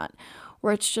available for that.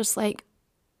 Where it's just like,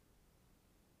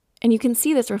 and you can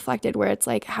see this reflected where it's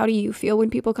like, how do you feel when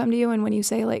people come to you? And when you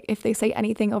say, like, if they say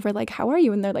anything over like, how are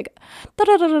you? And they're like, da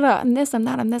da da da da, I'm this, I'm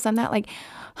that, I'm this, I'm that. Like,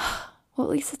 well,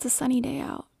 at least it's a sunny day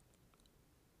out.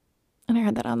 And I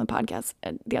heard that on the podcast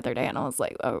the other day, and I was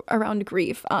like, around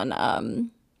grief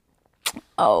on,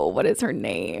 what is her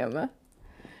name?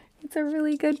 It's a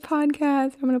really good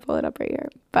podcast. I'm going to pull it up right here.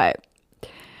 But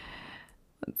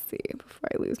let's see, before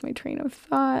I lose my train of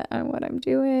thought on what I'm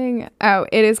doing. Oh,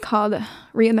 it is called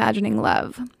Reimagining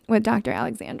Love with Dr.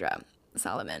 Alexandra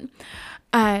Solomon.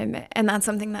 And that's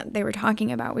something that they were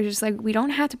talking about, which is like, we don't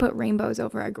have to put rainbows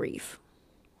over our grief.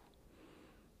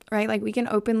 Right? Like, we can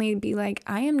openly be like,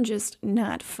 I am just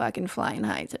not fucking flying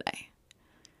high today.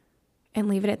 and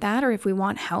leave it at that, or if we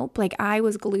want help. Like, I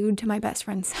was glued to my best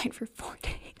friend's side for 4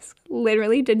 days.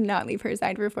 Literally did not leave her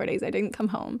side for 4 days. I didn't come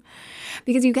home.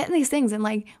 Because you get in these things, and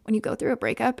like when you go through a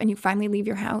breakup and you finally leave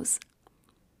your house,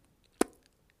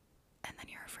 and then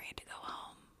you're afraid to go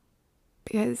home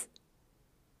because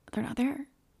they're not there,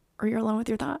 or you're alone with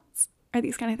your thoughts, or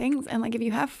these kind of things. And like, if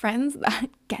you have friends that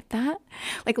get that,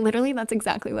 like literally that's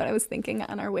exactly what I was thinking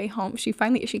on our way home. She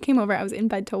came over. I was in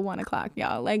bed till 1 o'clock,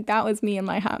 y'all. Like, that was me and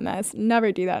my hot mess.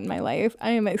 Never do that in my life. I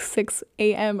am a 6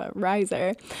 a.m.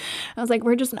 riser. I was like,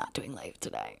 we're just not doing life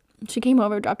today. She came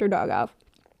over, dropped her dog off.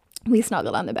 We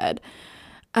snuggled on the bed.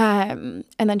 And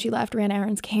then she left, ran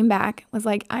errands, came back, was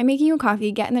like, I'm making you a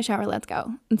coffee, get in the shower, let's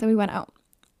go. And so we went out.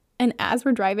 And as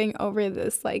we're driving over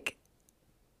this like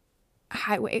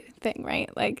highway thing, right?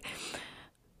 Like,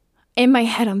 in my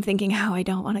head, I'm thinking how I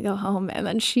don't want to go home. And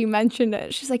then she mentioned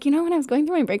it. She's like, when I was going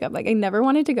through my breakup, like, I never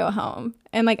wanted to go home.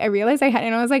 And like, I realized I had,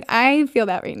 and I was like, I feel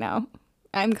that right now.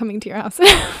 I'm coming to your house.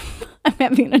 I'm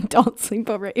having an adult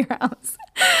sleepover at your house.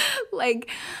 Like,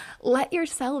 let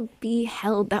yourself be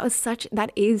held. That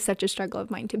is such a struggle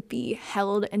of mine, to be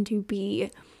held and to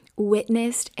be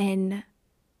witnessed in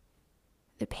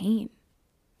the pain.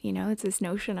 It's this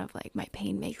notion of like, my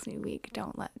pain makes me weak.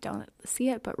 Don't see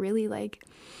it. But really, like,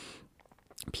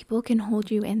 people can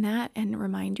hold you in that and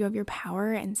remind you of your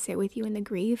power and sit with you in the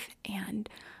grief. And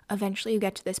eventually you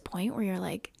get to this point where you're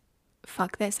like,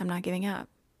 fuck this, I'm not giving up.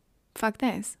 Fuck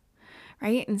this.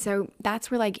 Right? And so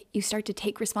that's where like you start to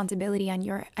take responsibility on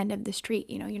your end of the street.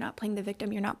 You're not playing the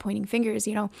victim. You're not pointing fingers.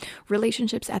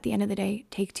 Relationships at the end of the day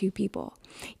take two people.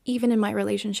 Even in my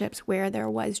relationships where there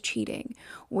was cheating,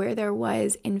 where there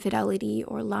was infidelity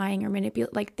or lying or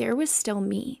manipulation, like, there was still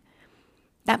me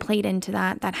that played into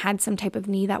that had some type of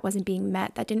need that wasn't being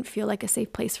met, that didn't feel like a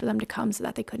safe place for them to come so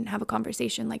that they couldn't have a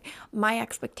conversation. Like, my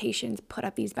expectations put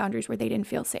up these boundaries where they didn't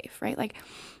feel safe, right? Like,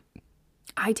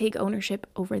 I take ownership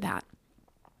over that.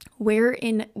 Where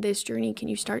in this journey can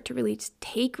you start to really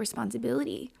take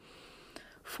responsibility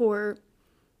for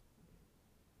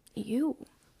you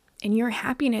and your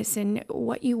happiness and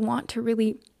what you want to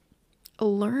really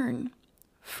learn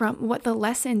from, what the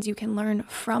lessons you can learn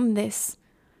from this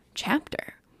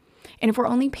chapter? And if we're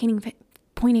only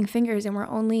pointing fingers and we're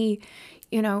only,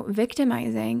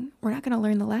 victimizing, we're not going to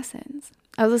learn the lessons.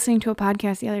 I was listening to a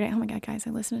podcast the other day. Oh my God, guys, I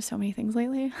listen to so many things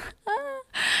lately.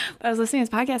 But I was listening to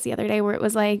this podcast the other day where it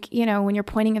was like, when you're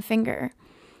pointing a finger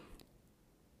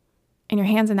and your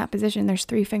hand's in that position, there's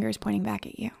 3 fingers pointing back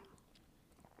at you.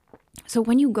 So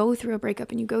when you go through a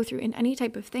breakup and you go through in any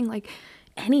type of thing, like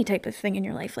any type of thing in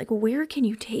your life, like, where can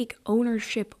you take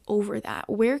ownership over that?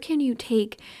 Where can you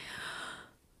take,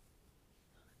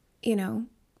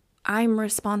 I'm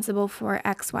responsible for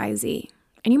XYZ.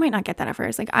 And you might not get that at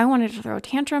first. Like, I wanted to throw a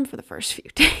tantrum for the first few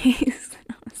days.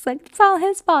 It's like, it's all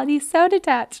his fault. He's so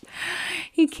detached.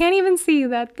 He can't even see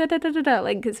that.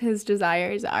 Like, because his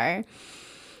desires are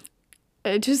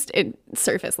just at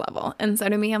surface level. And so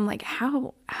to me, I'm like,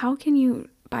 how can you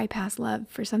bypass love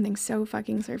for something so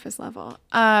fucking surface level?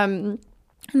 And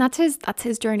that's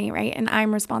his journey, right? And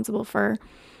I'm responsible for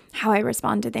how I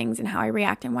respond to things and how I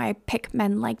react and why I pick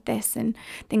men like this and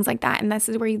things like that. And this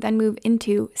is where you then move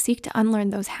into seek to unlearn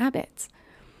those habits,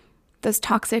 those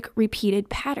toxic repeated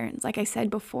patterns. Like I said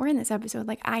before in this episode,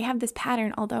 like, I have this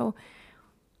pattern, although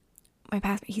my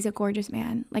past, he's a gorgeous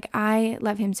man. Like, I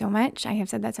love him so much. I have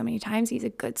said that so many times. He's a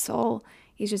good soul.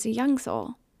 He's just a young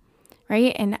soul,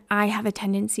 right? And I have a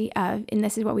tendency of, and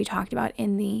this is what we talked about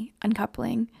in the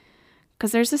uncoupling,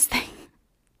 because there's this thing,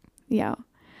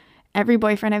 every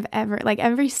boyfriend I've ever, like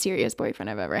every serious boyfriend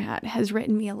I've ever had has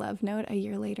written me a love note a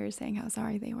year later saying how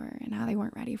sorry they were and how they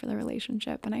weren't ready for the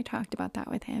relationship. And I talked about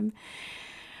that with him.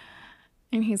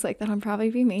 And he's like, that'll probably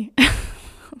be me. I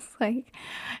was like,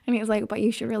 and he was like, but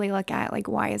you should really look at, like,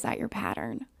 why is that your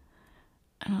pattern?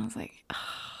 And I was like, oh,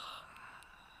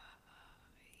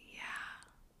 yeah.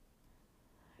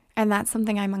 And that's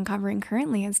something I'm uncovering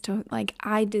currently, is to, like,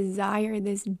 I desire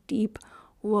this deep,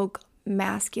 woke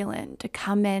masculine to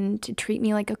come in, to treat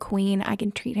me like a queen. I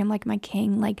can treat him like my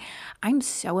king. Like, I'm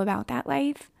so about that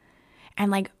life, and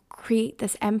like create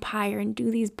this empire and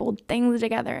do these bold things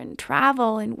together and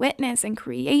travel and witness and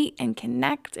create and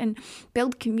connect and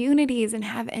build communities and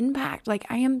have impact. Like,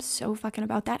 I am so fucking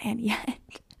about that. And yet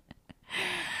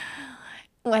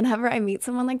whenever I meet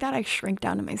someone like that, I shrink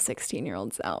down to my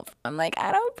 16-year-old self. I'm like,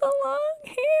 I don't belong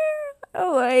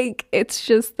here. Like, it's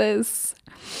just this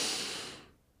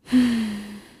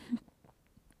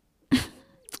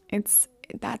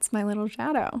that's my little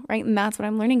shadow, right? And that's what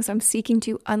I'm learning. So I'm seeking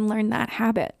to unlearn that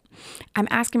habit. I'm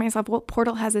asking myself, what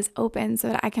portal has this open so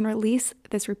that I can release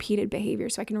this repeated behavior,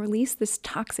 so I can release this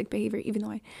toxic behavior, even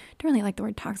though I don't really like the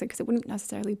word toxic because it wouldn't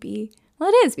necessarily be, well,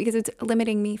 it is because it's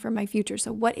limiting me from my future.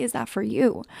 So what is that for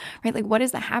you, right? Like, what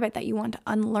is the habit that you want to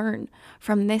unlearn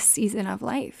from this season of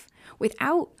life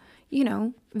without,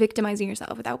 victimizing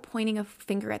yourself, without pointing a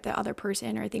finger at the other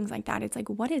person or things like that? It's like,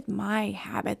 what is my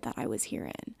habit that I was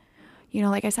here in?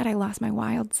 Like I said, I lost my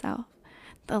wild self.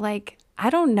 I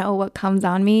don't know what comes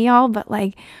on me, y'all, but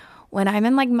when I'm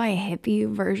in my hippie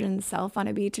version self on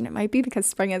a beach, and it might be because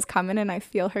spring is coming and I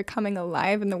feel her coming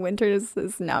alive and the winter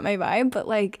is not my vibe, but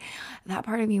that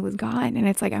part of me was gone. And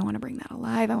it's I want to bring that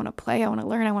alive. I want to play. I want to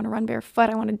learn. I want to run barefoot.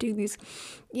 I want to do these,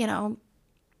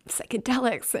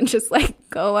 psychedelics and just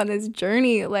go on this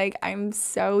journey. I'm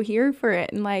so here for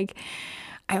it. And I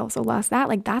also lost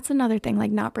that. That's another thing,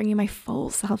 not bringing my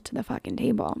full self to the fucking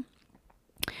table.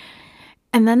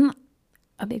 And then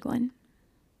a big one.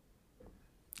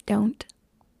 Don't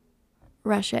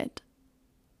rush it.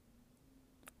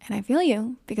 And I feel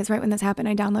you, because right when this happened,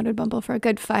 I downloaded Bumble for a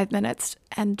good 5 minutes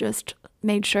and just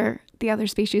made sure the other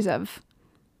species of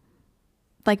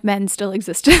men still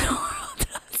exist in the world.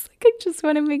 I just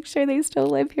want to make sure they still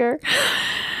live here.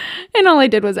 And all I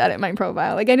did was edit my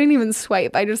profile. I didn't even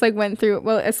swipe. I just went through,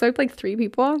 I swiped 3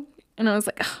 people and I was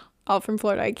all from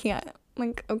Florida. I can't.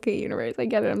 Okay, universe, I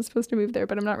get it. I'm supposed to move there,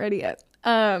 but I'm not ready yet.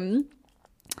 But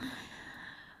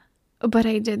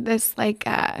I did this,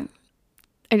 I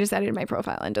just edited my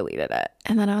profile and deleted it.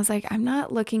 And then I was I'm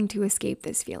not looking to escape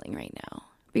this feeling right now.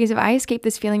 Because if I escape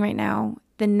this feeling right now,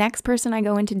 the next person I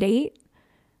go into date,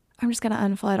 I'm just going to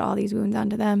unflood all these wounds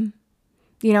onto them.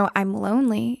 I'm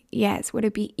lonely. Yes. Would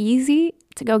it be easy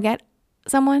to go get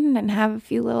someone and have a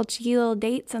few little cheeky little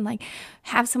dates and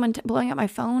have someone blowing up my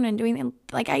phone and doing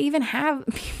I even have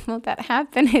people that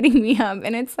have been hitting me up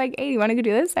and it's hey, you want to go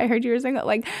do this? I heard you were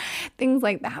single, things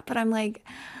like that. But I'm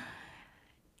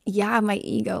yeah, my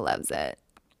ego loves it.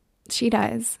 She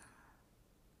does.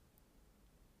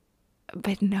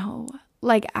 But no,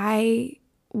 I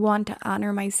want to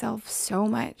honor myself so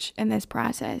much in this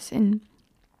process. And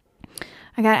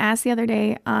I got asked the other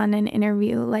day on an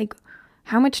interview,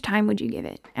 how much time would you give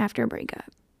it after a breakup?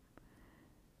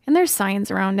 And there's science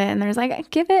around it. And there's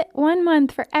give it 1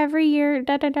 month for every year,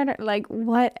 da, da, da, da.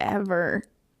 Whatever.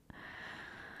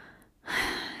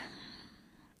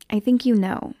 I think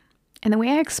And the way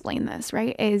I explain this,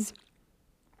 right, is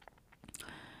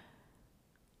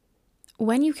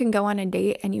when you can go on a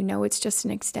date and it's just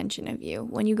an extension of you.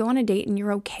 When you go on a date and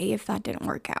you're okay if that didn't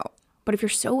work out. But if you're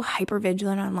so hyper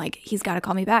vigilant on he's got to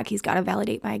call me back, he's got to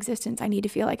validate my existence, I need to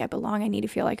feel like I belong, I need to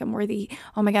feel like I'm worthy.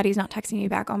 Oh my God, he's not texting me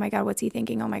back. Oh my God, what's he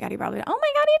thinking? Oh my God, oh my God,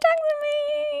 he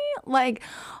texted me.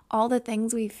 All the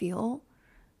things we feel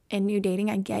in new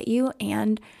dating, I get you,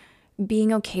 and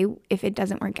being okay if it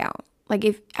doesn't work out.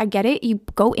 If I get it, you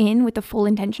go in with the full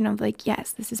intention of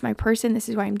yes, this is my person, this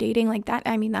is why I'm dating, that.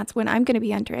 I mean, that's when I'm going to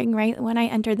be entering, right? When I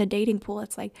enter the dating pool,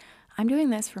 it's I'm doing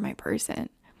this for my person.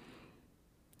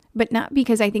 But not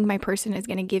because I think my person is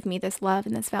going to give me this love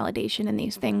and this validation and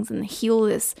these things and heal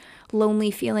this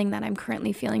lonely feeling that I'm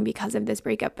currently feeling because of this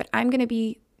breakup. But I'm going to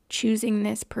be choosing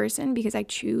this person because I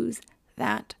choose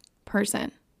that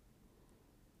person.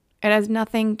 It has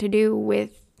nothing to do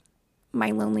with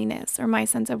my loneliness or my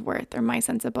sense of worth or my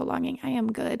sense of belonging. I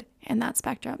am good in that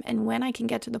spectrum. And when I can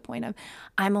get to the point of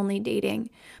I'm only dating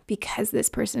because this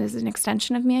person is an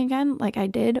extension of me again, like I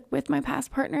did with my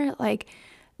past partner,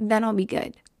 then I'll be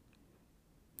good.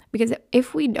 Because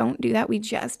if we don't do that, we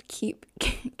just keep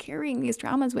carrying these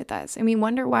traumas with us. And we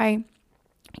wonder why,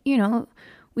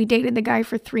 we dated the guy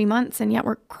for 3 months and yet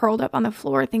we're curled up on the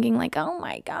floor thinking oh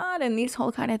my God, and these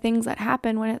whole kind of things that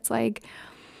happen when it's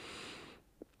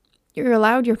you're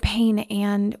allowed your pain.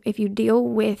 And if you deal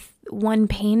with one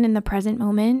pain in the present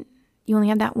moment, you only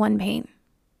have that one pain,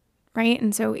 right?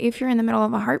 And so if you're in the middle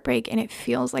of a heartbreak and it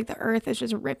feels like the earth is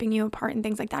just ripping you apart and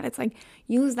things like that, it's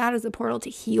use that as a portal to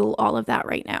heal all of that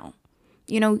right now.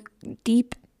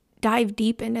 Dive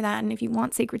deep into that. And if you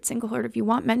want sacred singlehood, if you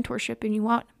want mentorship and you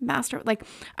want master,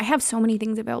 I have so many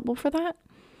things available for that.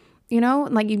 You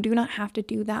do not have to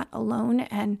do that alone.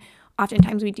 And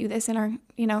oftentimes we do this in our,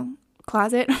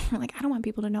 closet. We're I don't want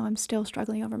people to know I'm still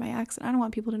struggling over my ex, and I don't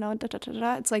want people to know da, da, da,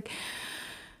 da. It's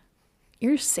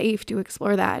you're safe to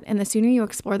explore that. And the sooner you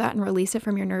explore that and release it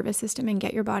from your nervous system and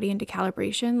get your body into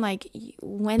calibration,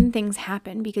 when things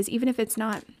happen, because even if it's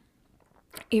not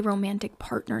a romantic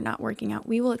partner not working out,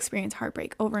 we will experience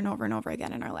heartbreak over and over and over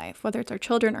again in our life, whether it's our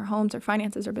children, our homes, our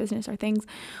finances, our business, our things,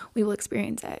 we will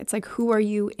experience it. It's who are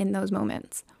you in those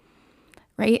moments,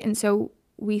 right? And so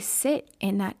we sit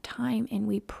in that time and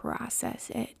we process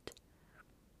it.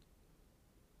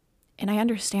 And I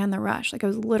understand the rush. Like I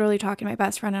was literally talking to my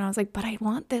best friend and I was like, but I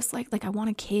want this, like I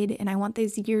want a kid and I want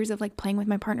these years of like playing with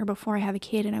my partner before I have a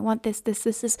kid. And I want this.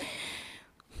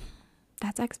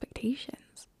 That's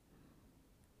expectations,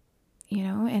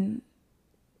 and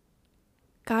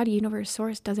God, universe,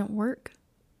 source doesn't work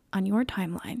on your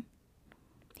timeline.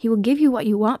 He will give you what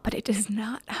you want, but it is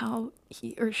not how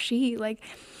he or she,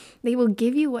 they will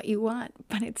give you what you want,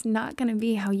 but it's not going to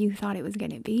be how you thought it was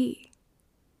going to be.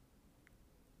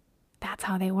 That's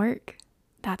how they work.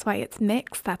 That's why it's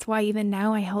mixed. That's why even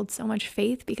now I held so much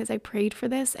faith, because I prayed for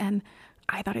this and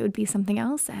I thought it would be something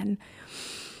else. And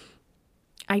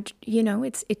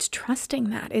it's trusting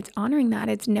that, it's honoring that,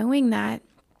 it's knowing that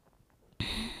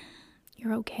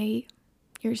you're okay,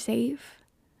 you're safe,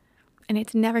 and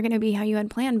it's never going to be how you had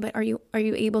planned. But are you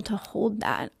able to hold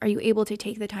that? Are you able to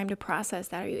take the time to process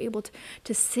that? Are you able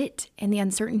to sit in the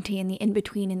uncertainty and the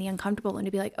in-between and the uncomfortable, and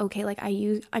to be like, okay,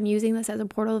 I'm using this as a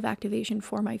portal of activation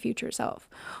for my future self,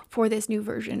 for this new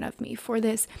version of me, for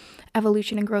this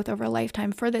evolution and growth over a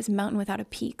lifetime, for this mountain without a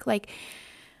peak.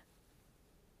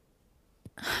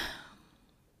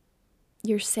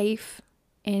 You're safe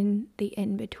in the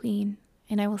in-between.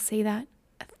 And I will say that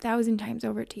 1,000 times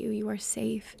over to you. You are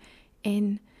safe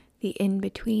in the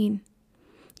in-between.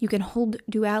 You can hold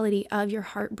duality of your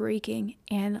heart breaking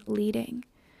and leading,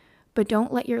 but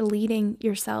don't let your leading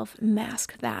yourself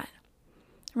mask that,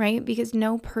 right? Because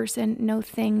no person, no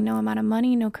thing, no amount of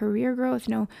money, no career growth,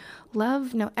 no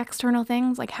love, no external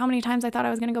things. Like how many times I thought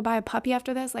I was going to go buy a puppy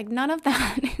after this, none of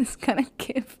that is going to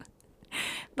give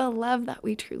the love that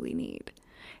we truly need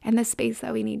and the space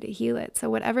that we need to heal it. So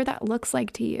whatever that looks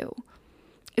like to you,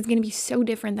 it's going to be so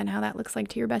different than how that looks like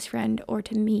to your best friend or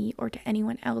to me or to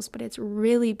anyone else. But it's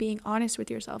really being honest with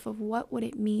yourself of what would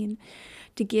it mean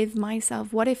to give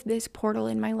myself, what if this portal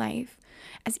in my life,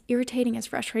 as irritating, as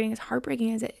frustrating, as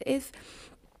heartbreaking as it is,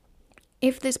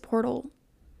 if this portal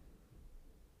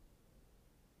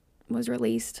was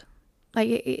released,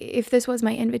 if this was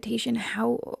my invitation,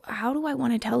 how do I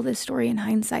want to tell this story in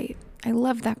hindsight? I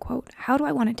love that quote. How do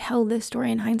I want to tell this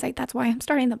story in hindsight? That's why I'm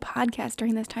starting the podcast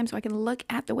during this time, so I can look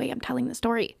at the way I'm telling the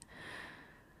story.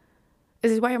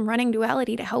 This is why I'm running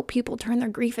duality, to help people turn their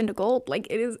grief into gold.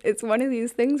 It's one of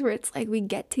these things where it's we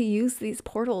get to use these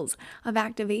portals of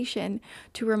activation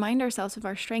to remind ourselves of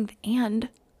our strength and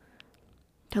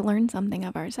to learn something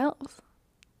of ourselves,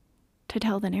 to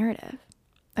tell the narrative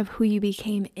of who you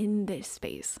became in this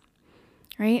space,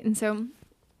 right? And so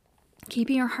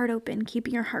keeping your heart open,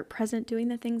 keeping your heart present, doing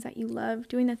the things that you love,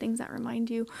 doing the things that remind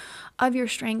you of your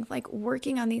strength,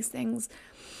 working on these things,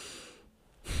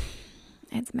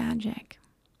 it's magic.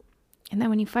 And then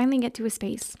when you finally get to a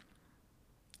space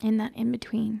in that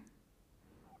in-between,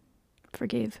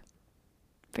 forgive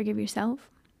yourself,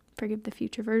 forgive the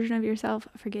future version of yourself,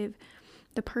 forgive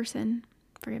the person,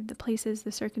 forgive the places,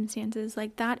 the circumstances.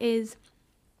 That is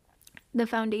the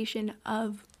foundation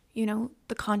of,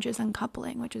 the conscious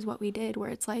uncoupling, which is what we did, where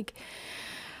it's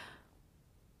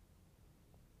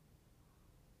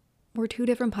we're two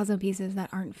different puzzle pieces that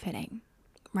aren't fitting,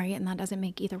 right? And that doesn't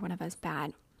make either one of us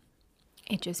bad.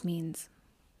 It just means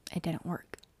it didn't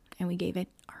work, and we gave it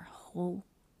our whole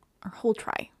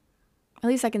try. At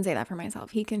least I can say that for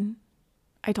myself.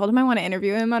 I told him I want to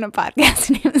interview him on a podcast,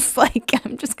 and he was like,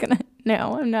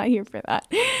 no, I'm not here for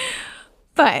that.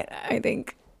 But I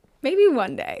think maybe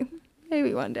one day,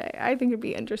 I think it'd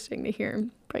be interesting to hear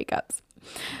breakups.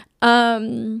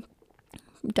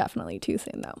 Definitely too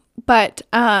soon though. But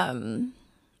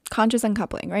conscious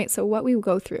uncoupling, right? So what we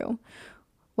go through,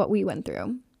 what we went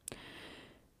through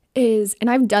is, and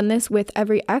I've done this with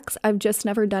every ex, I've just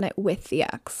never done it with the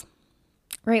ex,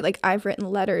 right? I've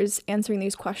written letters answering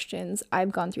these questions.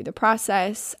 I've gone through the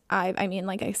process. Like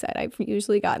I said, I've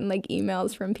usually gotten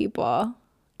emails from people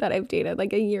that I've dated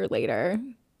a year later,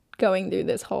 going through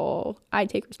this whole, I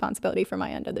take responsibility for my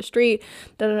end of the street,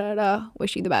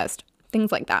 wish you the best,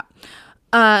 things like that.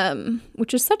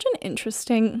 Which is such an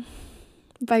interesting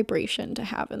vibration to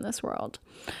have in this world.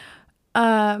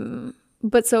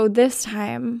 But so this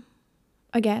time,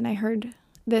 again, I heard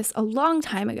this a long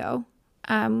time ago,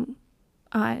 on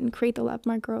Create the Love,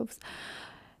 Mark Groves,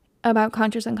 about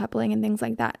conscious uncoupling and things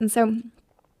like that. And so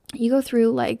you go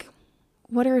through what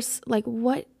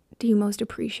do you most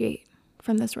appreciate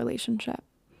from this relationship?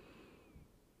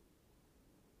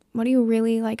 What do you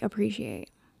really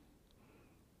appreciate?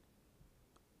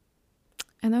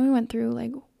 And then we went through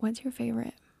what's your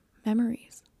favorite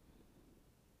memories?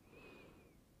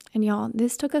 And y'all,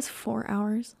 this took us 4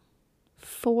 hours.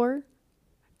 4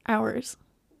 hours.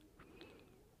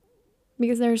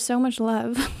 Because there's so much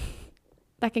love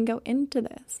that can go into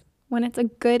this. when it's a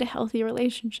good, healthy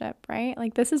relationship, right?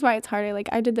 Like, this is why it's harder. Like,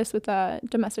 I did this with a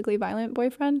domestically violent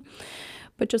boyfriend,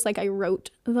 but just like I wrote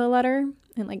the letter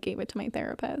and like gave it to my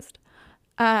therapist.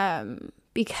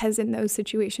 Because in those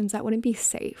situations that wouldn't be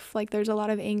safe. Like, there's a lot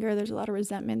of anger, there's a lot of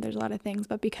resentment, there's a lot of things,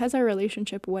 but because our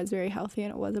relationship was very healthy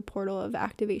and it was a portal of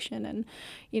activation and,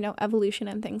 you know, evolution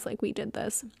and things, like, we did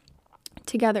this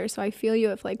together. So I feel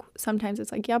you if like sometimes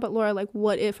it's like, yeah, but Laura, like,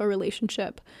 what if a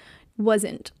relationship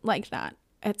wasn't like that?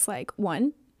 It's like,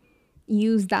 one,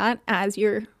 use that as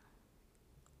your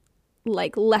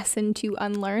like lesson to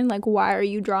unlearn. Like, why are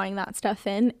you drawing that stuff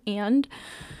in? And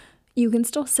you can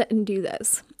still sit and do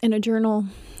this in a journal.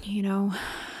 You know,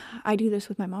 I do this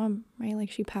with my mom, right? Like,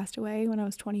 she passed away when I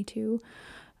was 22,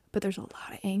 but there's a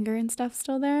lot of anger and stuff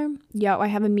still there. Yeah, I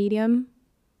have a medium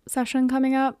session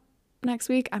coming up next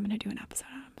week. I'm going to do an episode.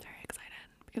 I'm very excited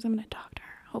because I'm going to talk to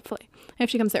her, hopefully, if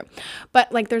she comes through.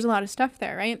 But like, there's a lot of stuff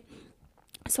there, right?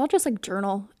 So I'll just like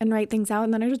journal and write things out,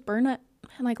 and then I just burn it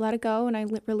and like let it go, and I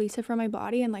release it from my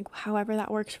body, and like however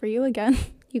that works for you. Again,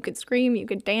 you could scream, you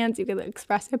could dance, you could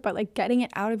express it, but like getting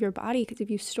it out of your body, because if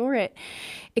you store it,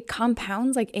 it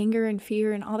compounds like anger and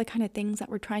fear and all the kind of things that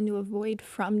we're trying to avoid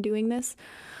from doing this,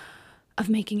 of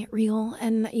making it real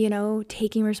and, you know,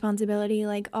 taking responsibility,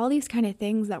 like all these kind of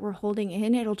things that we're holding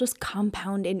in, it'll just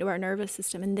compound into our nervous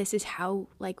system. And this is how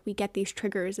like we get these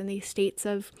triggers and these states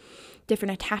of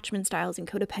different attachment styles and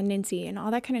codependency and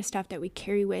all that kind of stuff that we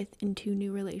carry with into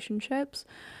new relationships.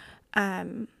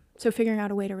 So figuring out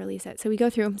a way to release it. So we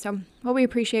go through, so what we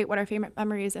appreciate, what our favorite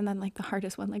memories, and then like the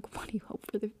hardest one, like what do you hope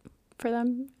for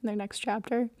them in their next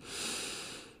chapter?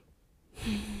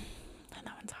 And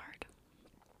that one's hard.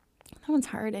 That one's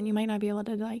hard, and you might not be able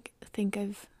to like think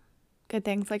of good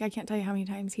things. Like, I can't tell you how many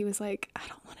times he was like, I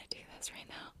don't want to do this right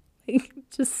now. Like,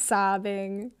 just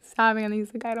sobbing, and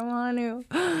he's like, I don't want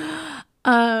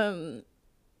to.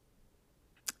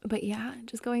 But yeah,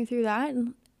 just going through that,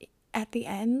 and at the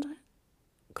end,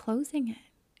 closing it,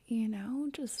 you know,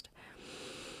 just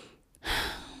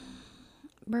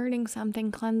burning something,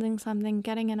 cleansing something,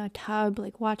 getting in a tub,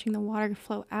 like watching the water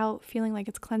flow out, feeling like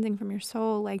it's cleansing from your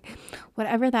soul, like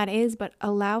whatever that is, but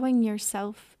allowing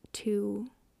yourself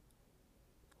to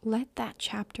let that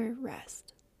chapter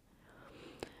rest.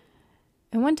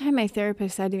 And one time my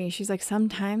therapist said to me, she's like,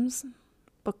 sometimes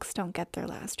books don't get their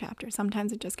last chapter.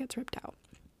 Sometimes it just gets ripped out.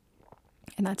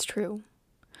 And that's true.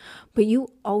 But you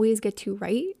always get to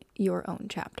write your own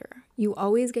chapter. You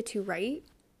always get to write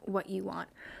what you want.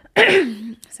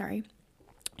 Sorry.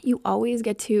 You always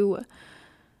get to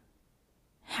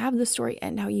have the story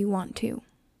end how you want to.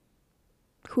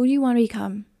 Who do you want to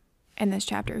become in this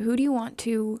chapter? Who do you want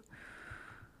to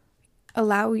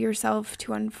allow yourself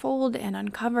to unfold and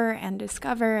uncover and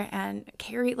discover and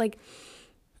carry? Like,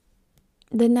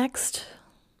 the next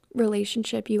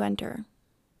relationship you enter,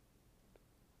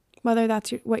 whether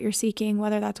that's what you're seeking,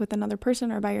 whether that's with another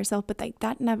person or by yourself, but like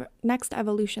that next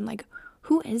evolution, like,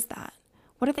 who is that?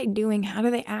 What are they doing? How do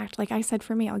they act? Like I said,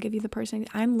 for me, I'll give you the person.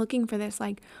 I'm looking for this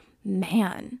like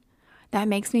man that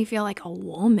makes me feel like a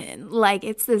woman. Like,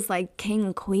 it's this like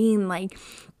king, queen, like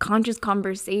conscious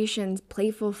conversations,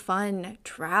 playful fun,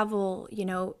 travel, you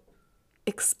know,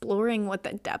 exploring what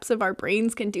the depths of our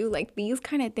brains can do. Like, these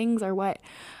kind of things are what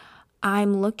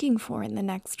I'm looking for in the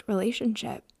next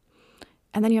relationship.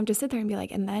 And then you have to sit there and be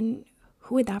like, and then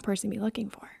who would that person be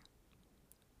looking for?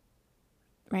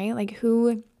 Right? Like,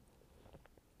 who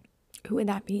would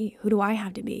that be? Who do I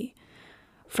have to be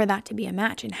for that to be a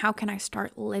match? And how can I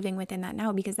start living within that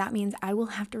now? Because that means I will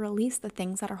have to release the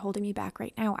things that are holding me back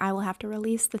right now. I will have to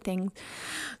release the things,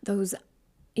 those,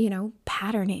 you know,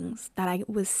 patternings that I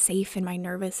was safe in my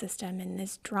nervous system, and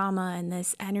this drama and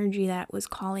this energy that was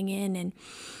calling in and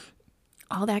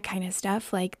all that kind of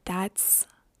stuff. Like, that's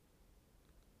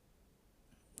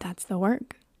the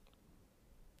work,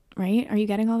 right? Are you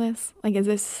getting all this? Like, is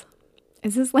this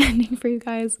landing for you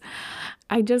guys?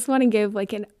 I just want to give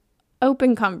like an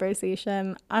open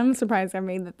conversation. I'm surprised I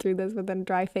made it through this with a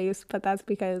dry face, but that's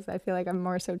because I feel like I'm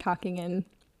more so talking in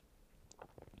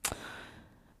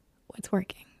what's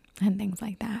working and things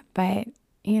like that. But,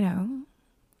 you know,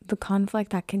 the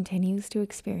conflict that continues to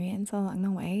experience along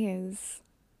the way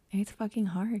it's fucking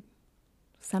hard.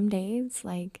 Some days,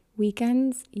 like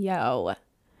weekends,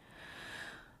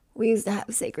 we used to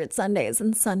have sacred Sundays,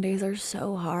 and Sundays are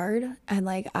so hard, and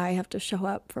like I have to show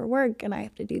up for work and I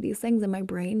have to do these things, and my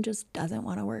brain just doesn't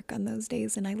want to work on those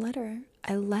days. And I let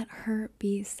her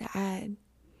be sad.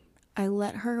 I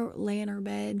let her lay in her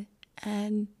bed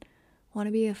and want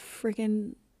to be a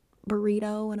freaking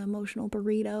burrito, an emotional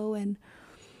burrito, and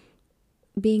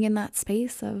being in that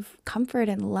space of comfort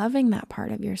and loving that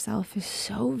part of yourself is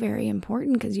so very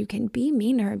important, because you can be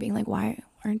mean to her, being like, why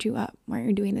aren't you up? Why aren't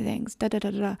you doing the things? Da, da,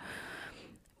 da, da, da.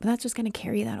 But that's just going to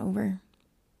carry that over.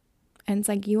 And it's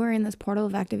like you are in this portal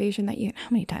of activation that how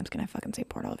many times can I fucking say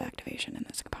portal of activation in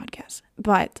this podcast?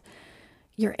 But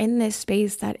you're in this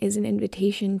space that is an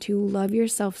invitation to love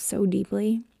yourself so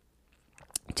deeply,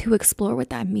 to explore what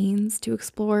that means, to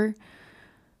explore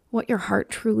what your heart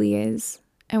truly is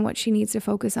and what she needs to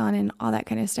focus on and all that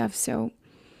kind of stuff. So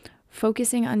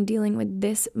focusing on dealing with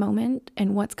this moment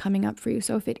and what's coming up for you.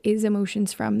 So if it is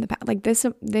emotions from the past, like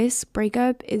this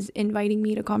breakup is inviting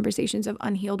me to conversations of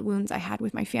unhealed wounds I had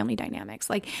with my family dynamics.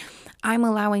 Like I'm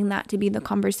allowing that to be the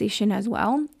conversation as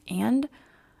well. And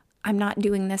I'm not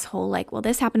doing this whole like, well,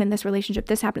 this happened in this relationship,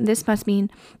 this happened, this must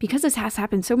mean, because this has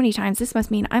happened so many times, this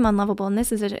must mean I'm unlovable and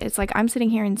this is it. It's like I'm sitting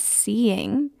here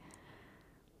and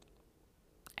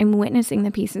I'm witnessing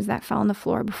the pieces that fell on the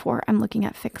floor before I'm looking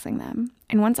at fixing them.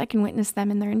 And once I can witness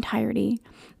them in their entirety,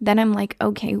 then I'm like,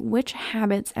 okay, which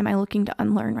habits am I looking to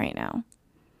unlearn right now?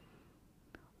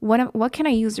 What can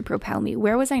I use to propel me?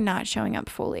 Where was I not showing up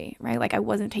fully, right? Like I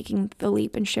wasn't taking the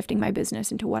leap and shifting my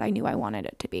business into what I knew I wanted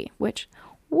it to be, which,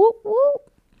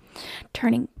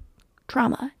 turning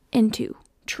trauma into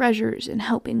treasures and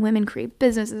helping women create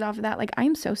businesses off of that. Like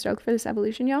I'm so stoked for this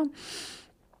evolution, y'all.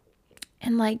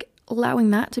 And like allowing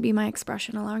that to be my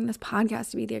expression, allowing this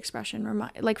podcast to be the expression,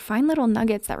 like find little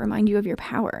nuggets that remind you of your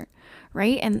power,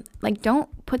 right? And like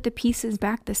don't put the pieces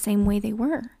back the same way they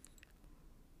were.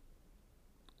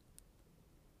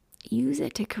 Use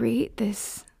it to create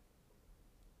this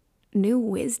new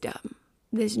wisdom,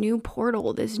 this new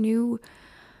portal, this new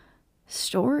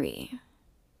story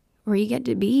where you get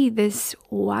to be this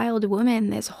wild woman,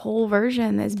 this whole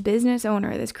version, this business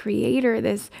owner, this creator,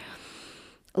 this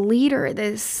leader,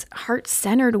 this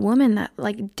heart-centered woman that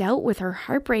like dealt with her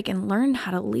heartbreak and learned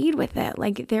how to lead with it.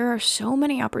 Like there are so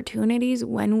many opportunities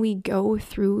when we go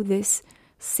through this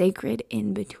sacred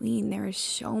in between. There is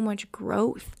so much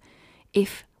growth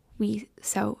if we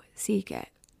so seek it.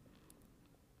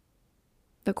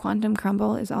 The quantum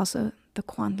crumble is also the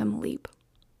quantum leap.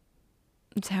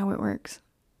 It's how it works.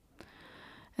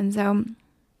 And so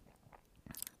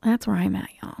that's where I'm at,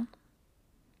 y'all.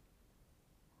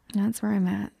 That's where I'm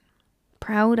at.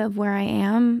 Proud of where I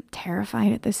am,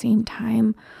 terrified at the same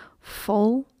time,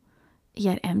 full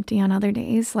yet empty on other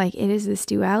days. Like it is this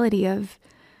duality of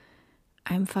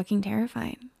I'm fucking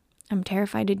terrified. I'm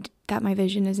terrified that my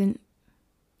vision isn't,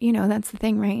 that's the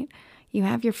thing, right? You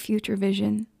have your future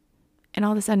vision and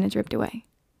all of a sudden it's ripped away.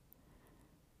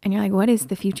 And you're like, what is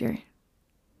the future?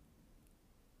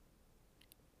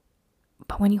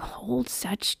 But when you hold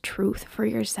such truth for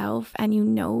yourself and you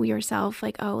know yourself,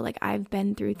 like, oh, like I've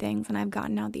been through things and I've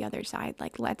gotten out the other side.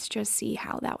 Like, let's just see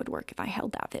how that would work if I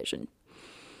held that vision.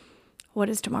 What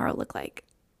does tomorrow look like?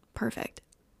 Perfect.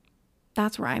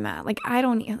 That's where I'm at. Like, I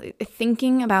don't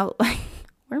thinking about like,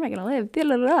 where am I going to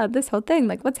live? This whole thing,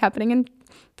 like what's happening in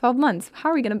 12 months?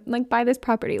 How are we going to like buy this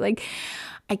property? Like,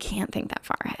 I can't think that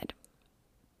far ahead.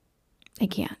 I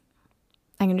can't.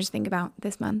 I can just think about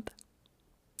this month,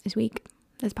 this week,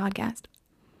 this podcast.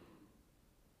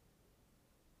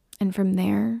 And from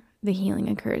there, the healing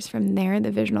occurs. From there,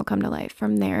 the vision will come to life.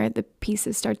 From there, the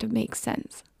pieces start to make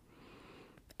sense.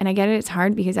 And I get it, it's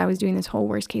hard because I was doing this whole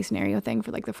worst case scenario thing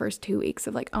for like the first 2 weeks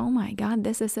of like, oh my God,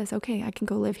 this. Okay, I can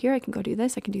go live here. I can go do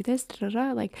this. I can do this.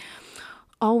 Like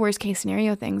all worst case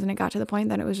scenario things. And it got to the point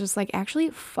that it was just like, actually,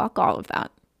 fuck all of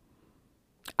that.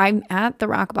 I'm at the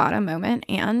rock bottom moment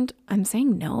and I'm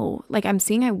saying no. Like I'm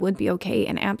seeing I would be okay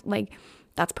and like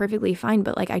that's perfectly fine.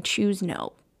 But like I choose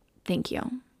no. Thank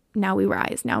you. Now we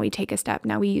rise. Now we take a step.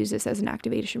 Now we use this as an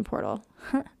activation portal.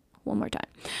 One more time.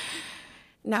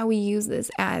 Now we use this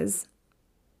as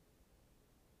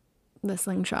the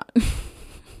slingshot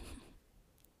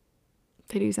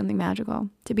to do something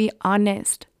magical, to be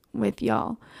honest with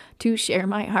y'all, to share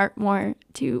my heart more,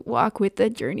 to walk with the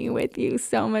journey with you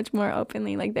so much more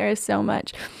openly. Like there is so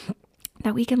much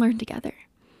that we can learn together,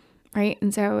 right?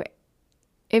 And so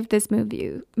if this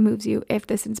moves you, if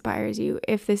this inspires you,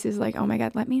 if this is like, oh my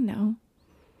God, let me know.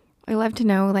 I love to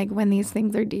know like when these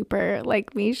things are deeper,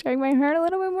 like me sharing my heart a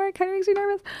little bit more kind of makes me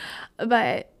nervous,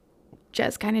 but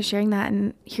just kind of sharing that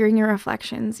and hearing your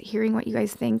reflections, hearing what you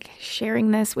guys think, sharing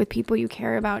this with people you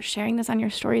care about, sharing this on your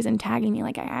stories and tagging me.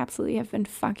 Like I absolutely have been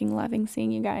fucking loving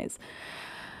seeing you guys.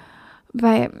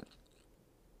 But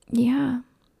yeah.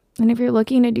 And if you're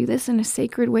looking to do this in a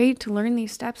sacred way to learn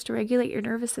these steps to regulate your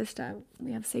nervous system,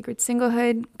 we have Sacred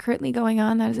Singlehood currently going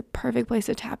on. That is a perfect place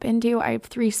to tap into. I have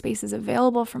 3 spaces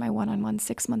available for my one-on-one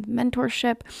 6-month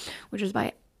mentorship, which is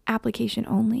by application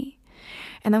only.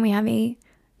 And then we have a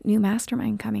new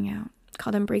mastermind coming out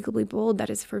called Unbreakably Bold that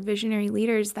is for visionary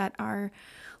leaders that are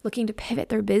looking to pivot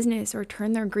their business or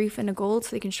turn their grief into gold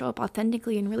so they can show up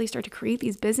authentically and really start to create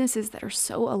these businesses that are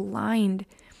so aligned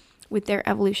with their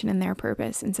evolution and their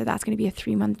purpose. And so that's going to be a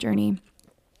 3-month journey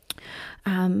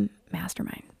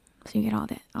mastermind. So you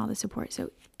get all the support.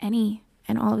 So any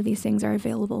and all of these things are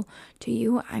available to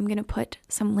you. I'm going to put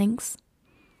some links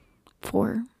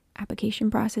for application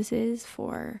processes,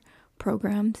 for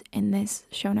programs in this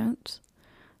show notes.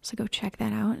 So go check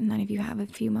that out. And then if you have a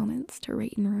few moments to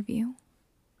rate and review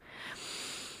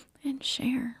and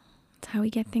share. That's how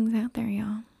we get things out there,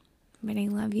 y'all. But I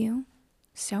love you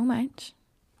so much.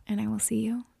 And I will see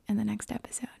you in the next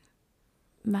episode.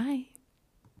 Bye.